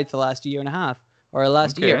their side for the last year and a half or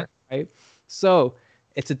last year, right? So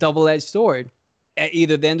it's a double-edged sword.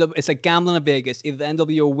 Either it's like gambling at Vegas. Either the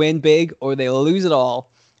NWO win big or they lose it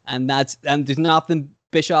all, and there's nothing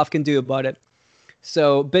Bischoff can do about it.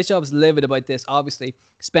 So Bischoff's livid about this. Obviously,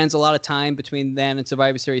 spends a lot of time between then and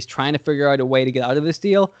Survivor Series trying to figure out a way to get out of this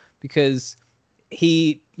deal because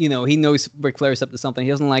he knows Ric Flair's up to something.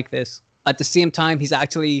 He doesn't like this. At the same time, he's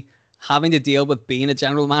actually having to deal with being a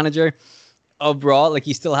general manager of Raw. Like,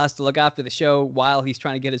 he still has to look after the show while he's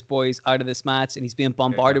trying to get his boys out of this match, and he's being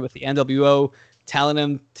bombarded with the NWO telling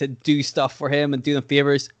him to do stuff for him and do them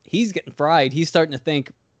favors. He's getting fried. He's starting to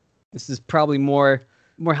think this is probably more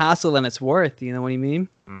hassle than it's worth. You know what I mean?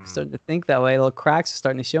 Starting to think that way. Little cracks are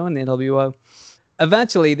starting to show in the NWO.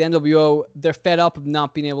 Eventually, the NWO, they're fed up of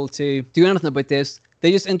not being able to do anything about this.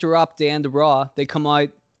 They just interrupt the end of Raw. They come out,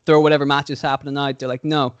 throw whatever match is happening out. They're like,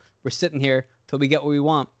 no, we're sitting here till we get what we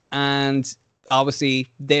want. And obviously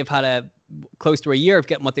they've had a close to a year of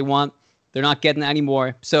getting what they want. They're not getting it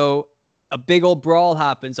anymore. So a big old brawl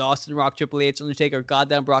happens. Austin, Rock, Triple H, Undertaker,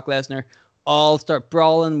 goddamn Brock Lesnar all start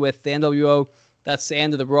brawling with the NWO. That's the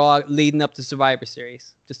end of the Raw leading up to Survivor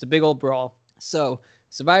Series. Just a big old brawl. So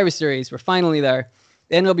Survivor Series, we're finally there.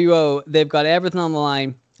 The NWO, they've got everything on the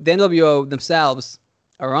line. The NWO themselves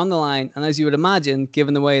are on the line. And as you would imagine,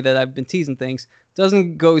 given the way that I've been teasing things,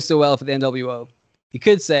 doesn't go so well for the NWO. You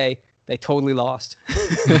could say they totally lost.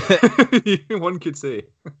 One could say.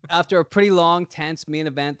 After a pretty long, tense main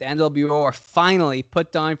event, the NWO are finally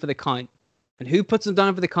put down for the count. And who puts them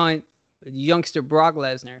down for the count? Youngster Brock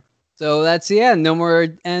Lesnar. So that's the end. No more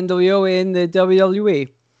NWO in the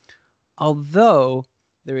WWE. Although,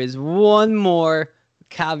 there is one more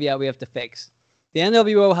caveat we have to fix. The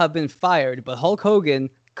NWO have been fired, but Hulk Hogan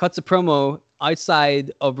cuts a promo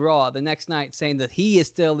outside of Raw the next night saying that he is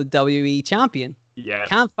still the WWE champion. Yeah.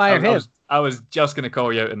 Can't fire him. I was just going to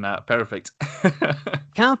call you out in that. Perfect.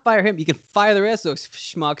 Can't fire him. You can fire the rest of those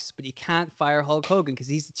schmucks, but you can't fire Hulk Hogan because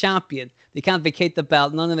he's the champion. They can't vacate the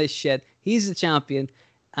belt. None of this shit. He's the champion,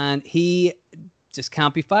 and he just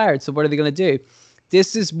can't be fired. So what are they going to do?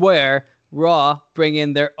 This is where Raw bring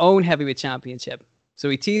in their own heavyweight championship. So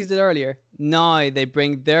we teased it earlier. Now they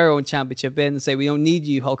bring their own championship in and say, we don't need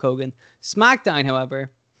you, Hulk Hogan. SmackDown,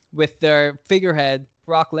 however, with their figurehead,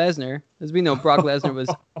 Brock Lesnar, as we know, Brock Lesnar was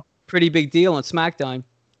a pretty big deal on SmackDown,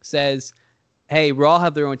 says, hey, Raw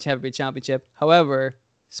have their own heavyweight championship. However,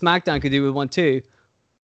 SmackDown could do with one too.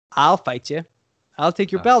 I'll fight you. I'll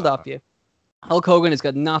take your belt off you. Hulk Hogan has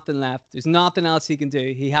got nothing left. There's nothing else he can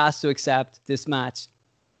do. He has to accept this match.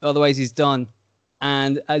 Otherwise, he's done.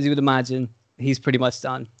 And as you would imagine, he's pretty much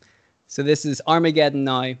done. So this is Armageddon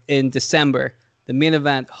now in December. The main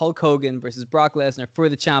event, Hulk Hogan versus Brock Lesnar for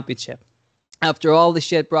the championship. After all the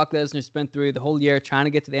shit Brock Lesnar's been through the whole year trying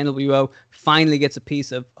to get to the NWO, finally gets a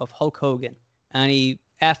piece of Hulk Hogan. And he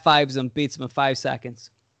F5s him, beats him in 5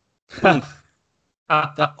 seconds.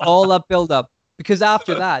 All that build up. Because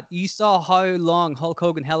after that, you saw how long Hulk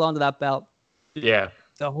Hogan held onto that belt. Yeah.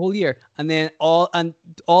 The whole year. And then all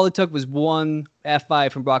it took was one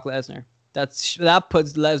F5 from Brock Lesnar. That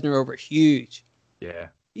puts Lesnar over huge. Yeah.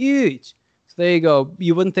 Huge. So there you go.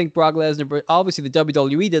 You wouldn't think Brock Lesnar, but obviously the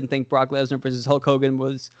WWE didn't think Brock Lesnar versus Hulk Hogan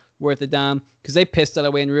was worth a damn because they pissed that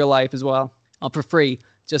away in real life as well. For free.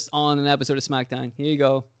 Just on an episode of SmackDown. Here you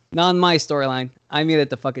go. Not on my storyline. I made it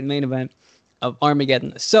the fucking main event of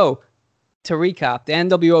Armageddon. So, to recap, the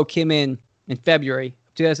NWO came in February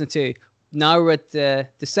of 2002. Now we're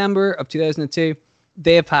at December of 2002.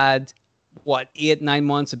 They've had, 8-9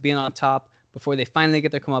 months of being on top before they finally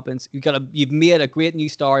get their comeuppance. You've made a great new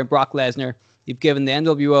star in Brock Lesnar. You've given the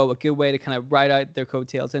NWO a good way to kind of ride out their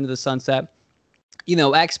coattails into the sunset. You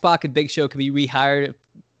know, X-Pac and Big Show could be rehired.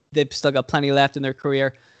 They've still got plenty left in their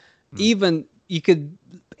career. Even you could,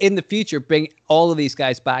 in the future, bring all of these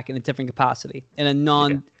guys back in a different capacity, in a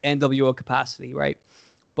non-NWO capacity, right?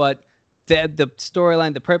 But the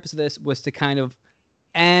storyline, the purpose of this was to kind of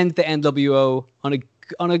end the NWO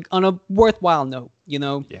on a worthwhile note. You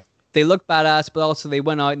know, they look badass, but also they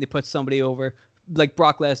went out and they put somebody over like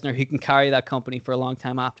Brock Lesnar who can carry that company for a long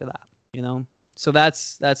time after that. You know, so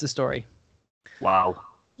that's the story. Wow.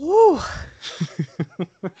 Woo.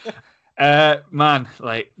 Man,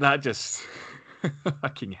 like that just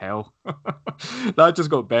fucking hell. That just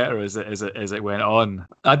got better as it went on.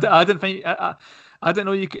 I didn't think I didn't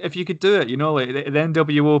know if you could do it. You know, like the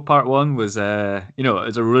NWO Part 1 was, you know,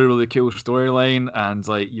 it's a really, really cool storyline, and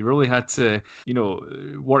like you really had to, you know,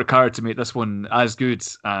 work hard to make this one as good.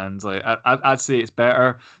 And like I'd say it's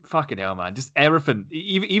better. Fucking hell, man! Just everything.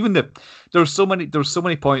 Even there were so many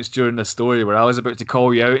points during the story where I was about to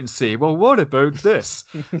call you out and say, well, what about this?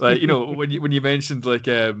 Like, you know, when you mentioned like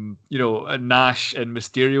you know, Nash and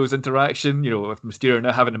Mysterio's interaction, you know, with Mysterio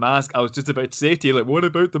not having the mask, I was just about to say to you, like, what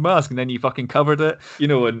about the mask? And then you fucking covered it. You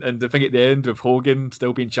know, and the thing at the end of Hogan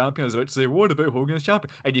still being champion, I was about to say, what about Hogan as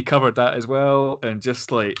champion? And you covered that as well. And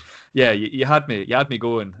just like, yeah, you had me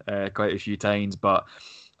going quite a few times. But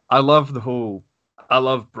I love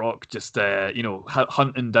Brock just, you know,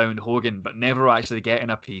 hunting down Hogan, but never actually getting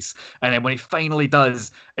a piece. And then when he finally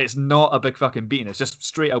does, it's not a big fucking beating. It's just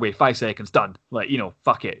straight away, 5 seconds, done. Like, you know,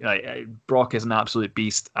 fuck it. Like, Brock is an absolute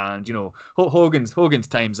beast. And, you know, Hogan's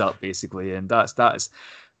time's up, basically. And that's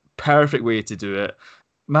perfect way to do it,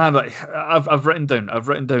 man. Like I've written down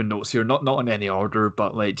notes here, not in any order,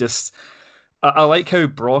 but like just I like how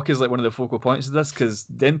Brock is like one of the focal points of this, because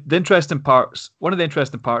one of the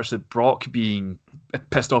interesting parts of Brock being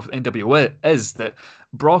pissed off at NWO is that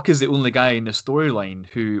Brock is the only guy in the storyline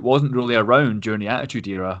who wasn't really around during the Attitude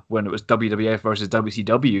Era when it was WWF versus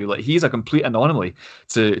WCW. Like, he's a complete anomaly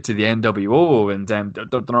to the NWO, and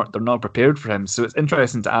they're not prepared for him. So it's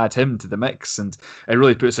interesting to add him to the mix, and it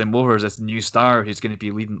really puts him over as this new star who's going to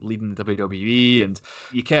be leading the WWE. And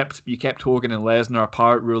you kept Hogan and Lesnar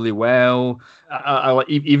apart really well.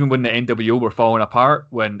 Even when the NWO were falling apart,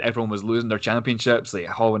 when everyone was losing their championships, like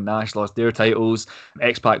Hall and Nash lost their titles,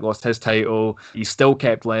 X-Pac lost his title, he still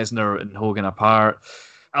kept Lesnar and Hogan apart.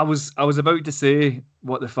 I was about to say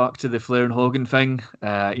what the fuck to the Flair and Hogan thing.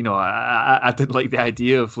 I didn't like the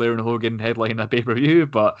idea of Flair and Hogan headlining a pay-per-view,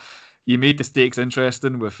 but you made the stakes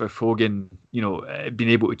interesting with Hogan, being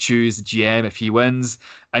able to choose the GM if he wins,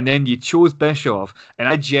 and then you chose Bischoff, and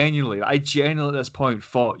I genuinely at this point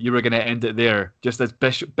thought you were going to end it there, just as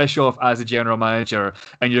Bischoff as a general manager,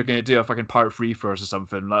 and you're going to do a fucking part 3 for us or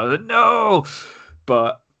something. Like, no,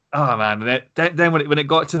 but oh man, then when it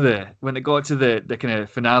got to the kind of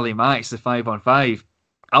finale match, the 5-on-5,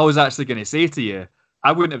 I was actually going to say to you,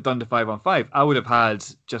 I wouldn't have done the 5-on-5. I would have had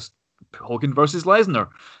just Hogan versus Lesnar,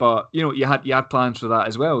 but you had plans for that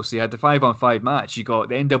as well. So you had the 5-on-5 match. You got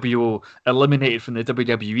the NWO eliminated from the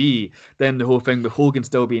WWE. Then the whole thing with Hogan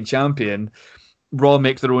still being champion. Raw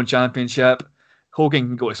makes their own championship. Hogan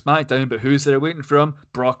can go to SmackDown, but who's there waiting for him?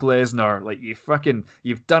 Brock Lesnar. Like,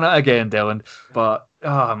 you've done it again, Dylan. But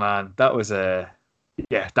oh man, that was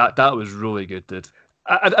that was really good, dude.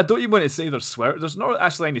 I don't even want to say there's swerves. There's not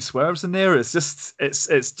actually any swerves in there. It's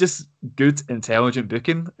just good, intelligent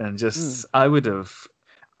booking, and just I'm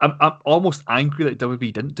almost angry that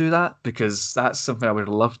WWE didn't do that, because that's something I would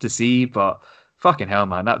love to see. But fucking hell,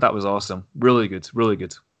 man, that was awesome. Really good, really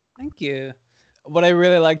good. Thank you. What I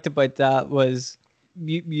really liked about that was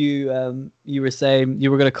you were saying you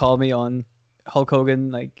were going to call me on Hulk Hogan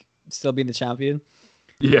like still being the champion.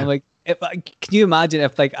 Yeah. I'm like, can you imagine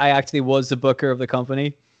if like I actually was the booker of the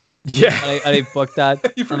company? Yeah. And I booked that.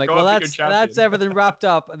 I'm like, well, that's everything wrapped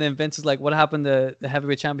up. And then Vince is like, what happened to the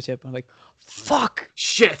heavyweight championship? I'm like, fuck.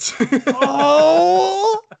 Shit.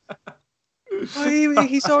 Oh.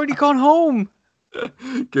 He's already gone home.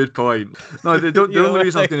 Good point. No, the only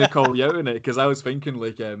reason I was going to call you out on it, because I was thinking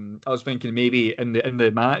maybe in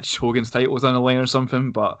the match Hogan's title was on the line or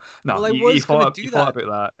something, but no, you thought about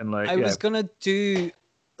that, and like I was gonna do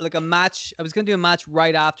like a match. I was gonna do a match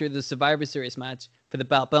right after the Survivor Series match for the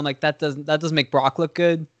belt, but I'm like, that doesn't make Brock look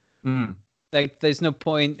good. Like, there's no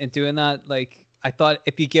point in doing that. Like, I thought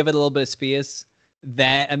if you give it a little bit of space,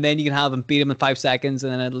 then you can have him beat him in 5 seconds,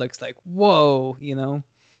 and then it looks like, whoa,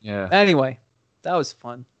 Yeah. Anyway, that was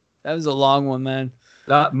fun. That was a long one, man.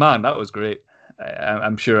 That was great.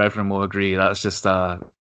 I'm sure everyone will agree. That's just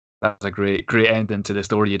that's a great ending to the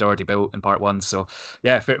story you'd already built in part 1. So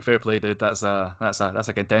yeah, fair play, dude. That's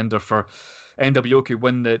a contender for NWO could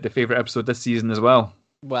win the favorite episode this season as well.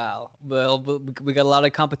 Wow. Well, we got a lot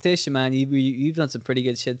of competition, man. You've done some pretty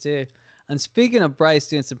good shit too. And speaking of Bryce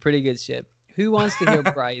doing some pretty good shit, who wants to hear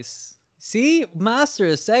Bryce? See, master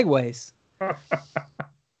of segues.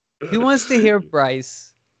 Who wants to hear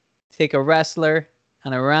Bryce take a wrestler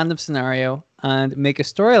and a random scenario and make a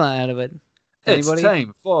storyline out of it? Anybody? It's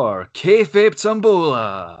time for Kayfabe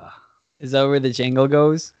Tombola. Is that where the jingle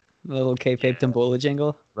goes? The little Kayfabe Tombola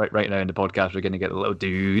jingle? Right now in the podcast, we're going to get a little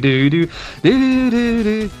do.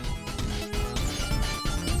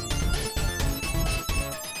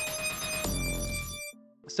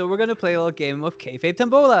 So we're going to play a little game of Kayfabe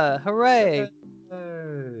Tombola. Hooray!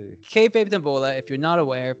 Kayfabe Tombola, if you're not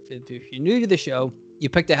aware, if you're new to the show, you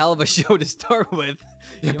picked a hell of a show to start with.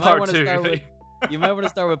 You might want to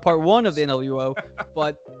start with part 1 of the NWO,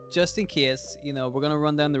 but just in case, we're going to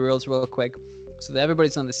run down the rules real quick so that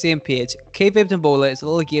everybody's on the same page. Kayfabe Tombola is a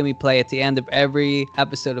little game we play at the end of every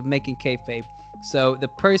episode of Making Kayfabe. So the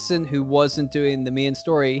person who wasn't doing the main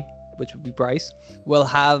story, which would be Bryce, will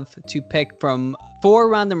have to pick from 4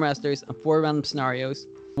 random wrestlers and 4 random scenarios,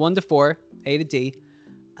 1 to 4, A to D.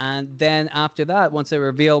 And then after that, once I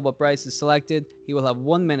reveal what Bryce has selected, he will have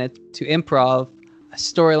 1 minute to improv a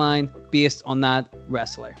storyline based on that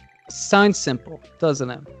wrestler. Sounds simple, doesn't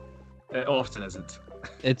it? It often isn't.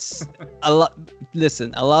 It's a lot.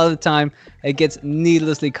 Listen, a lot of the time it gets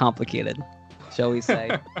needlessly complicated, shall we say.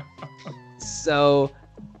 So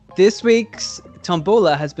this week's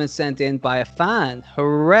Tombola has been sent in by a fan.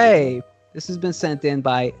 Hooray! This has been sent in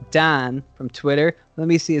by Dan from Twitter. Let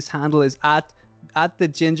me see, his handle is at the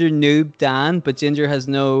Ginger Noob Dan, but Ginger has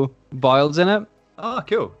no vowels in it. Oh,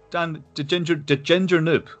 cool. Dan, the Ginger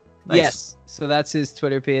Noob. Nice. Yes, so that's his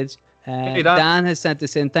Twitter page. Hey, Dan. Dan has sent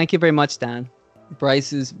this in. Thank you very much, Dan.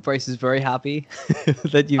 Bryce is very happy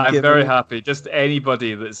that you've I'm given very it. happy. Just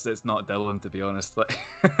anybody that's not Dylan, to be honest. Like,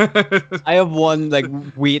 I have one like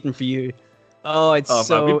waiting for you. Oh, it's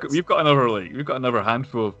so. Man, we've got another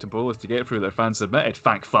handful of Tombolas to get through that are fan submitted.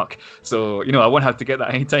 Thank fuck. So I won't have to get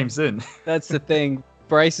that anytime soon. That's the thing.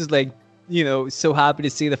 Bryce is like, so happy to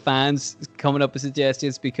see the fans coming up with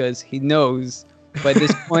suggestions because he knows by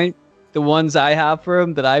this point the ones I have for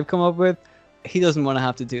him that I've come up with, he doesn't want to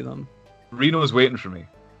have to do them. Reno's waiting for me.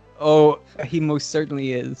 Oh, he most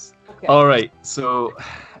certainly is. Okay. All right, so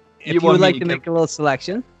if you would like to make a little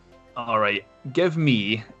selection. All right, give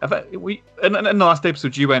me. In the last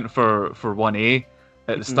episode you went for 1A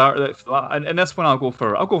at the start, and this one I'll go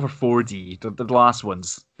for 4D. The last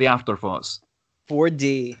ones, the afterthoughts.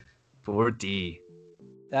 4D. 4D.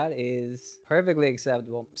 That is perfectly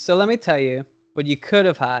acceptable. So let me tell you what you could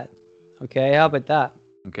have had. Okay, how about that?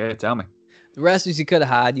 Okay, tell me. The wrestlers you could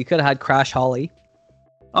have had Crash Holly.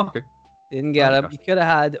 Oh, okay. Didn't get him. You could have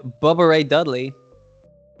had Bubba Ray Dudley.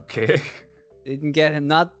 Okay. Didn't get him.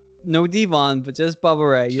 No Devon, but just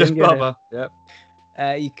Bubba Ray. You just didn't get Bubba.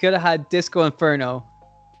 Yep. You could have had Disco Inferno.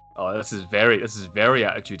 Oh, this is very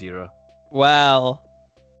Attitude Era. Well,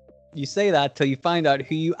 you say that till you find out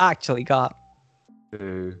who you actually got.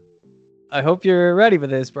 Ooh. I hope you're ready for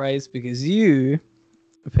this, Bryce, because you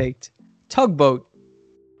picked Tugboat.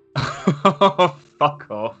 Oh, fuck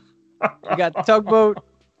off. You got Tugboat.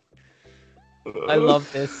 I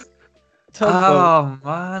love this. Tugboat. Oh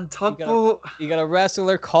man, Tugboat. You got a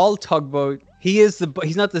wrestler called Tugboat. He's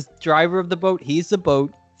not the driver of the boat. He's the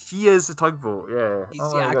boat. He is the Tugboat. Yeah.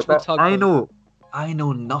 He's the actual Tugboat. I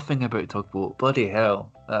know nothing about Tugboat. Bloody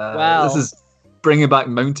hell. Wow. This is bringing back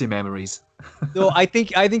Mountie memories. No, I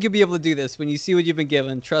think you'll be able to do this when you see what you've been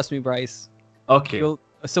given. Trust me, Bryce. Okay.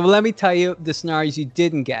 So let me tell you the scenarios you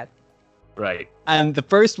didn't get. Right. And the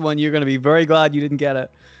first one, you're going to be very glad you didn't get it.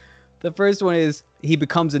 The first one is he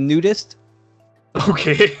becomes a nudist.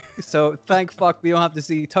 Okay. So thank fuck we don't have to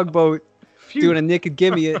see Tugboat doing a naked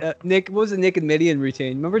gimme. What was a Naked Midian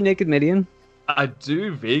routine? Remember Naked Midian? I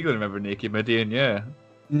do vaguely remember Naked Midian, yeah.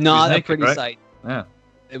 Not naked, a pretty right? sight. Yeah.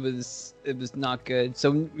 It was not good.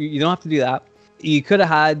 So you don't have to do that. You could have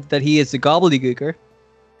had that he is the gobbledygooker.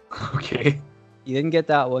 Okay. You didn't get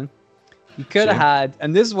that one. You could have had,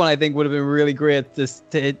 and this one I think would have been really great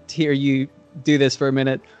to hear you do this for a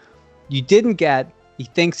minute. You didn't get, he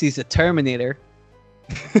thinks he's a Terminator.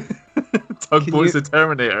 Tugboat's the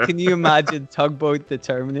Terminator. Can you imagine Tugboat the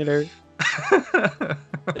Terminator?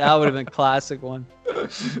 That would have been a classic one.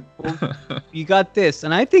 Well, you got this,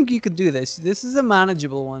 and I think you could do this. This is a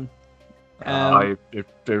manageable one.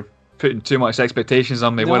 They're putting too much expectations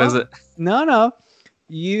on me. What is it? No.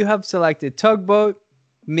 You have selected Tugboat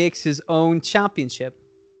makes his own championship.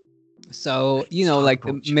 So, like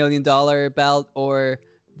the $1 million belt or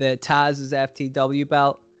the Taz's FTW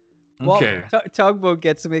belt. Okay. Well, Tugboat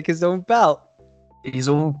gets to make his own belt. His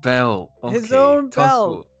own belt. Okay. His own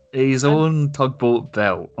belt. His own Tugboat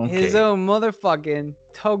belt. Okay. His own motherfucking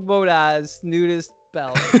Tugboat ass nudist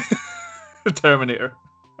belt. Terminator.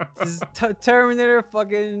 His Terminator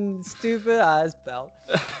fucking stupid ass belt.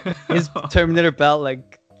 His Terminator belt,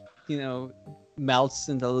 melts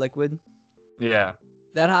into liquid. Yeah.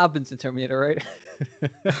 That happens in Terminator, right?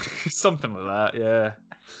 Something like that, yeah.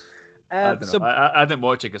 I don't know. I didn't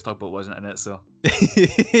watch it because Tugboat wasn't in it, so.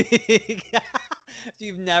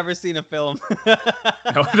 You've never seen a film.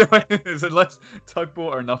 No, it's unless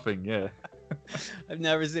Tugboat or nothing, yeah. I've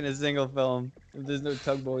never seen a single film if there's no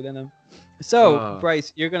Tugboat in them. So,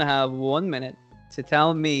 Bryce, you're going to have 1 minute to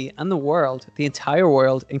tell me and the world, the entire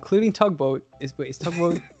world, including Tugboat, is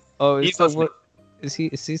Tugboat... Oh, is Tugboat... Is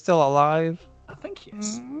he still alive? I think he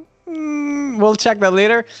is. We'll check that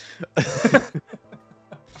later. I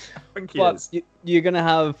think he is. You're gonna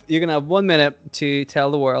have 1 minute to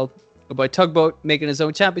tell the world about Tugboat making his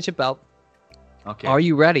own championship belt. Okay. Are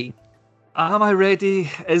you ready? Am I ready?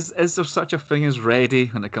 Is there such a thing as ready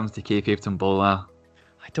when it comes to Kayfabe Tombola?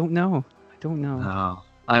 I don't know. No.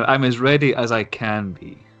 I'm as ready as I can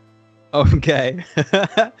be. Okay.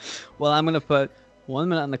 Well, I'm gonna put 1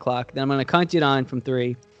 minute on the clock. Then I'm gonna count you down from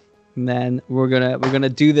 3, and then we're gonna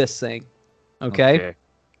do this thing. Okay.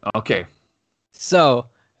 So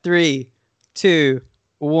 3, 2,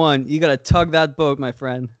 1. You gotta tug that boat, my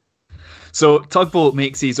friend. So Tugboat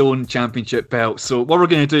makes his own championship belt. So what we're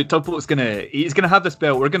going to do, Tugboat's he's going to have this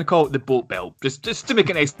belt. We're going to call it the boat belt, just to make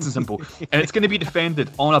it nice and simple. And it's going to be defended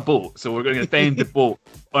on a boat. So we're going to defend the boat.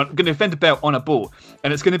 We're going to defend the belt on a boat,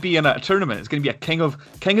 and it's going to be in a tournament. It's going to be a king of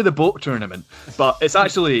the boat tournament. But it's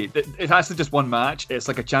actually just one match. It's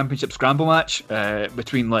like a championship scramble match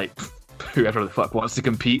between whoever the fuck wants to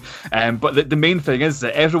compete. But the main thing is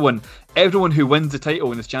that everyone who wins the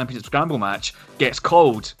title in this championship scramble match gets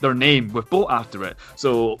called their name with Bolt after it.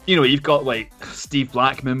 So, you've got like Steve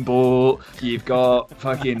Blackman Bolt, you've got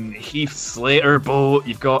fucking Heath Slater Bolt,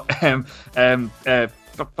 you've got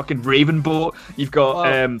fucking Raven Bolt, you've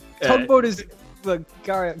got Tugboat is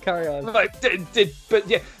carry on.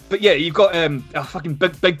 But yeah, you've got a fucking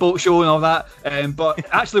big boat show and all that. But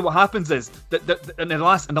actually, what happens is that in the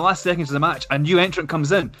last seconds of the match, a new entrant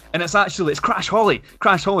comes in, and it's Crash Holly,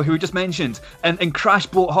 who we just mentioned, and Crash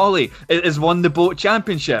Boat Holly is won the Boat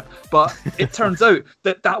Championship. But it turns out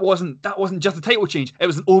that wasn't just a title change; it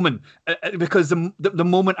was an omen, because the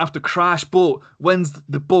moment after Crash Boat wins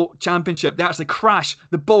the Boat Championship, they actually crash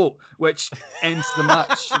the boat, which ends the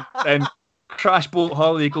match. And Crash Boat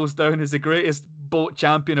Holly goes down as the greatest boat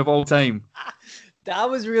champion of all time. That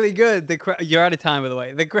was really good. You're out of time, by the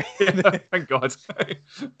way. Thank God.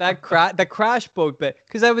 The Crash Boat bit,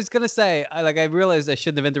 because I was gonna say, I realized I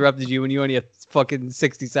shouldn't have interrupted you when you only had fucking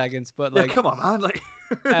 60 seconds. But come on, man!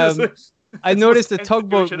 I noticed the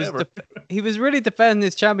Tugboat he was really defending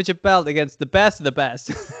his championship belt against the best of the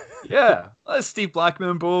best. Yeah, that's Steve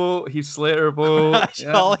Blackman Boat, Heath Slater Boat,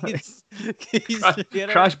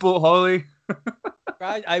 Crash Boat Holly.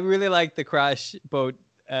 I really like the Crash Boat,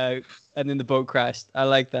 and then the boat crashed. I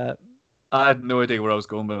like that. I had no idea where I was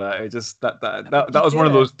going with that. It just that was one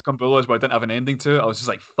of those Gumballas where I didn't have an ending to it. I was just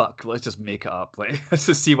like, "Fuck, let's just make it up. Like, let's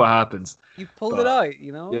just see what happens." You pulled it out,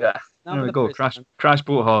 you know. Yeah, there we go. Crash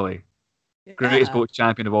Boat Holly, greatest boat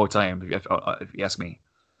champion of all time. If you ask me.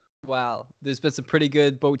 Wow, there's been some pretty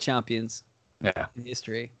good boat champions. Yeah. In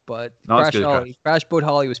history, but Crash Boat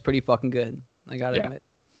Holly was pretty fucking good. I gotta admit.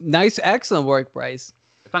 Nice, excellent work, Bryce.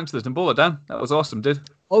 Thanks to the Tombola, Dan. That was awesome, dude.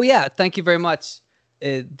 Oh yeah, thank you very much.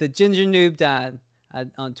 The Ginger Noob Dan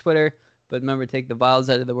on Twitter, but remember, take the vowels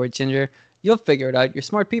out of the word ginger. You'll figure it out. You're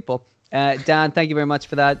smart people. Dan, thank you very much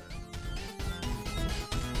for that.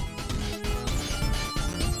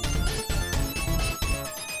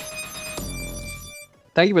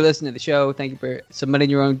 Thank you for listening to the show. Thank you for submitting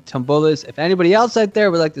your own Tombolas. If anybody else out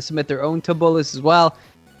there would like to submit their own Tombolas as well,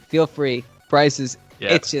 feel free. Bryce is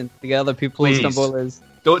itching to get other people's Tombolas.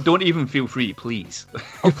 Don't even feel free, please.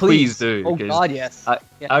 Oh, please do. Oh God, yes. I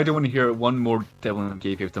don't want to hear one more Devil and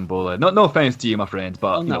Gay Tombola. No offense to you, my friend,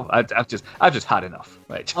 but I've just had enough.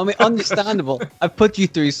 Right. I mean, understandable. I've put you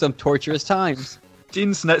through some torturous times.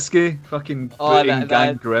 Gene Snitsky fucking putting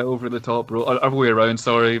Gangrel over the top rope. Other way around,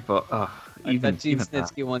 sorry, but that Gene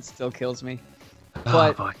Snitsky one still kills me.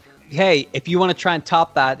 But hey, if you want to try and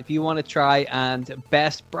top that, if you want to try and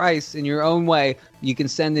best Bryce in your own way, you can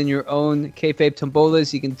send in your own kayfabe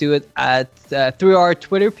tombolas. You can do it at through our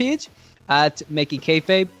Twitter page at Making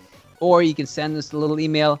Kayfabe, or you can send us a little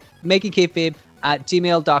email,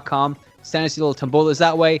 makingkayfabe@gmail.com. Send us your little tombolas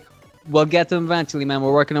that way. We'll get them eventually, man.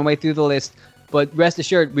 We're working our way through the list, but rest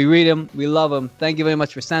assured, we read them, we love them. Thank you very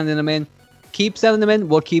much for sending them in. Keep sending them in.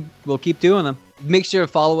 We'll keep doing them. Make sure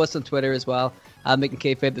to follow us on Twitter as well. Making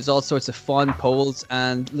Kayfabe. There's all sorts of fun polls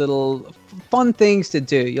and little fun things to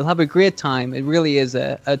do. You'll have a great time. It really is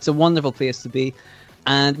it's a wonderful place to be.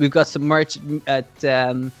 And we've got some merch at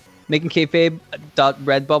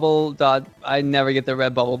makingkayfabe.redbubble. I never get the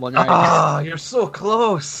Redbubble one right. You're so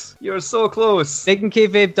close.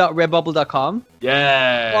 makingkayfabe.redbubble.com.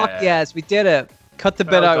 Yeah. Fuck yes, we did it. Cut the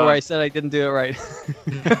bit out where I said I didn't do it right.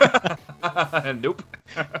 Nope.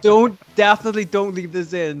 Definitely don't leave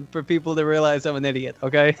this in for people to realize I'm an idiot,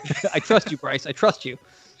 okay? I trust you, Bryce. I trust you.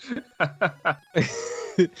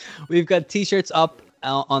 We've got t-shirts up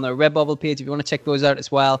on our Redbubble page if you want to check those out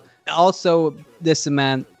as well. Also, listen,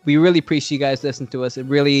 man, we really appreciate you guys listening to us.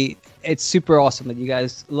 It's super awesome that you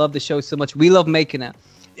guys love the show so much. We love making it.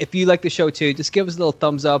 If you like the show too, just give us a little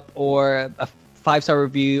thumbs up or a 5-star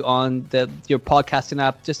review on your podcasting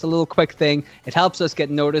app. Just a little quick thing. It helps us get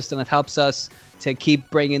noticed, and it helps us to keep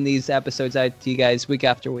bringing these episodes out to you guys week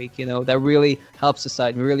after week. You know, that really helps us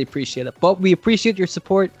out, and we really appreciate it. But we appreciate your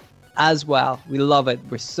support as well. We love it.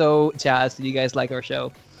 We're so jazzed that you guys like our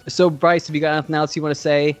show. So, Bryce, have you got anything else you want to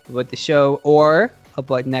say about the show or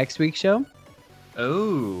about next week's show?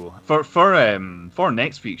 Oh, for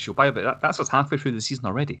next week's show, by the way, that's what's halfway through the season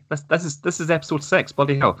already. This is episode 6.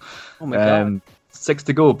 Bloody hell! Oh my God, 6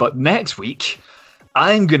 to go. But next week,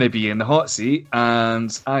 I'm gonna be in the hot seat,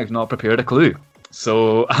 and I've not prepared a clue,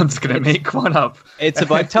 so I'm just gonna make one up. It's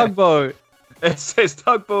about Tugboat. It's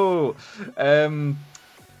Tugboat.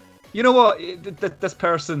 You know what? This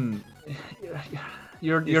person.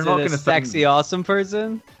 You're not going to sexy awesome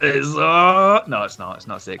person. No, it's not. It's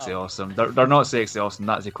not sexy awesome. They're not sexy awesome.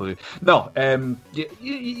 That's a clue. No,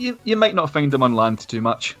 you might not find them on land too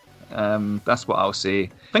much. That's what I'll say.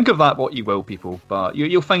 Think of that what you will, people, but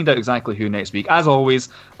you'll find out exactly who next week. As always,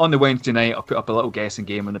 on the Wednesday night, I'll put up a little guessing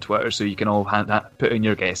game on the Twitter so you can all put in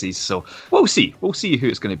your guesses. So we'll see who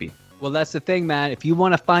it's going to be. Well, that's the thing, man. If you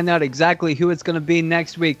want to find out exactly who it's going to be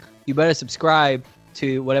next week, you better subscribe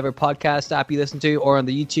to whatever podcast app you listen to, or on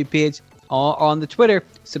the YouTube page, or on the Twitter.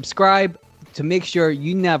 Subscribe to make sure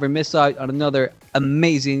you never miss out on another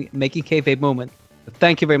amazing Making Kayfabe moment. But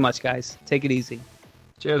thank you very much, guys. Take it easy.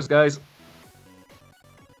 Cheers, guys.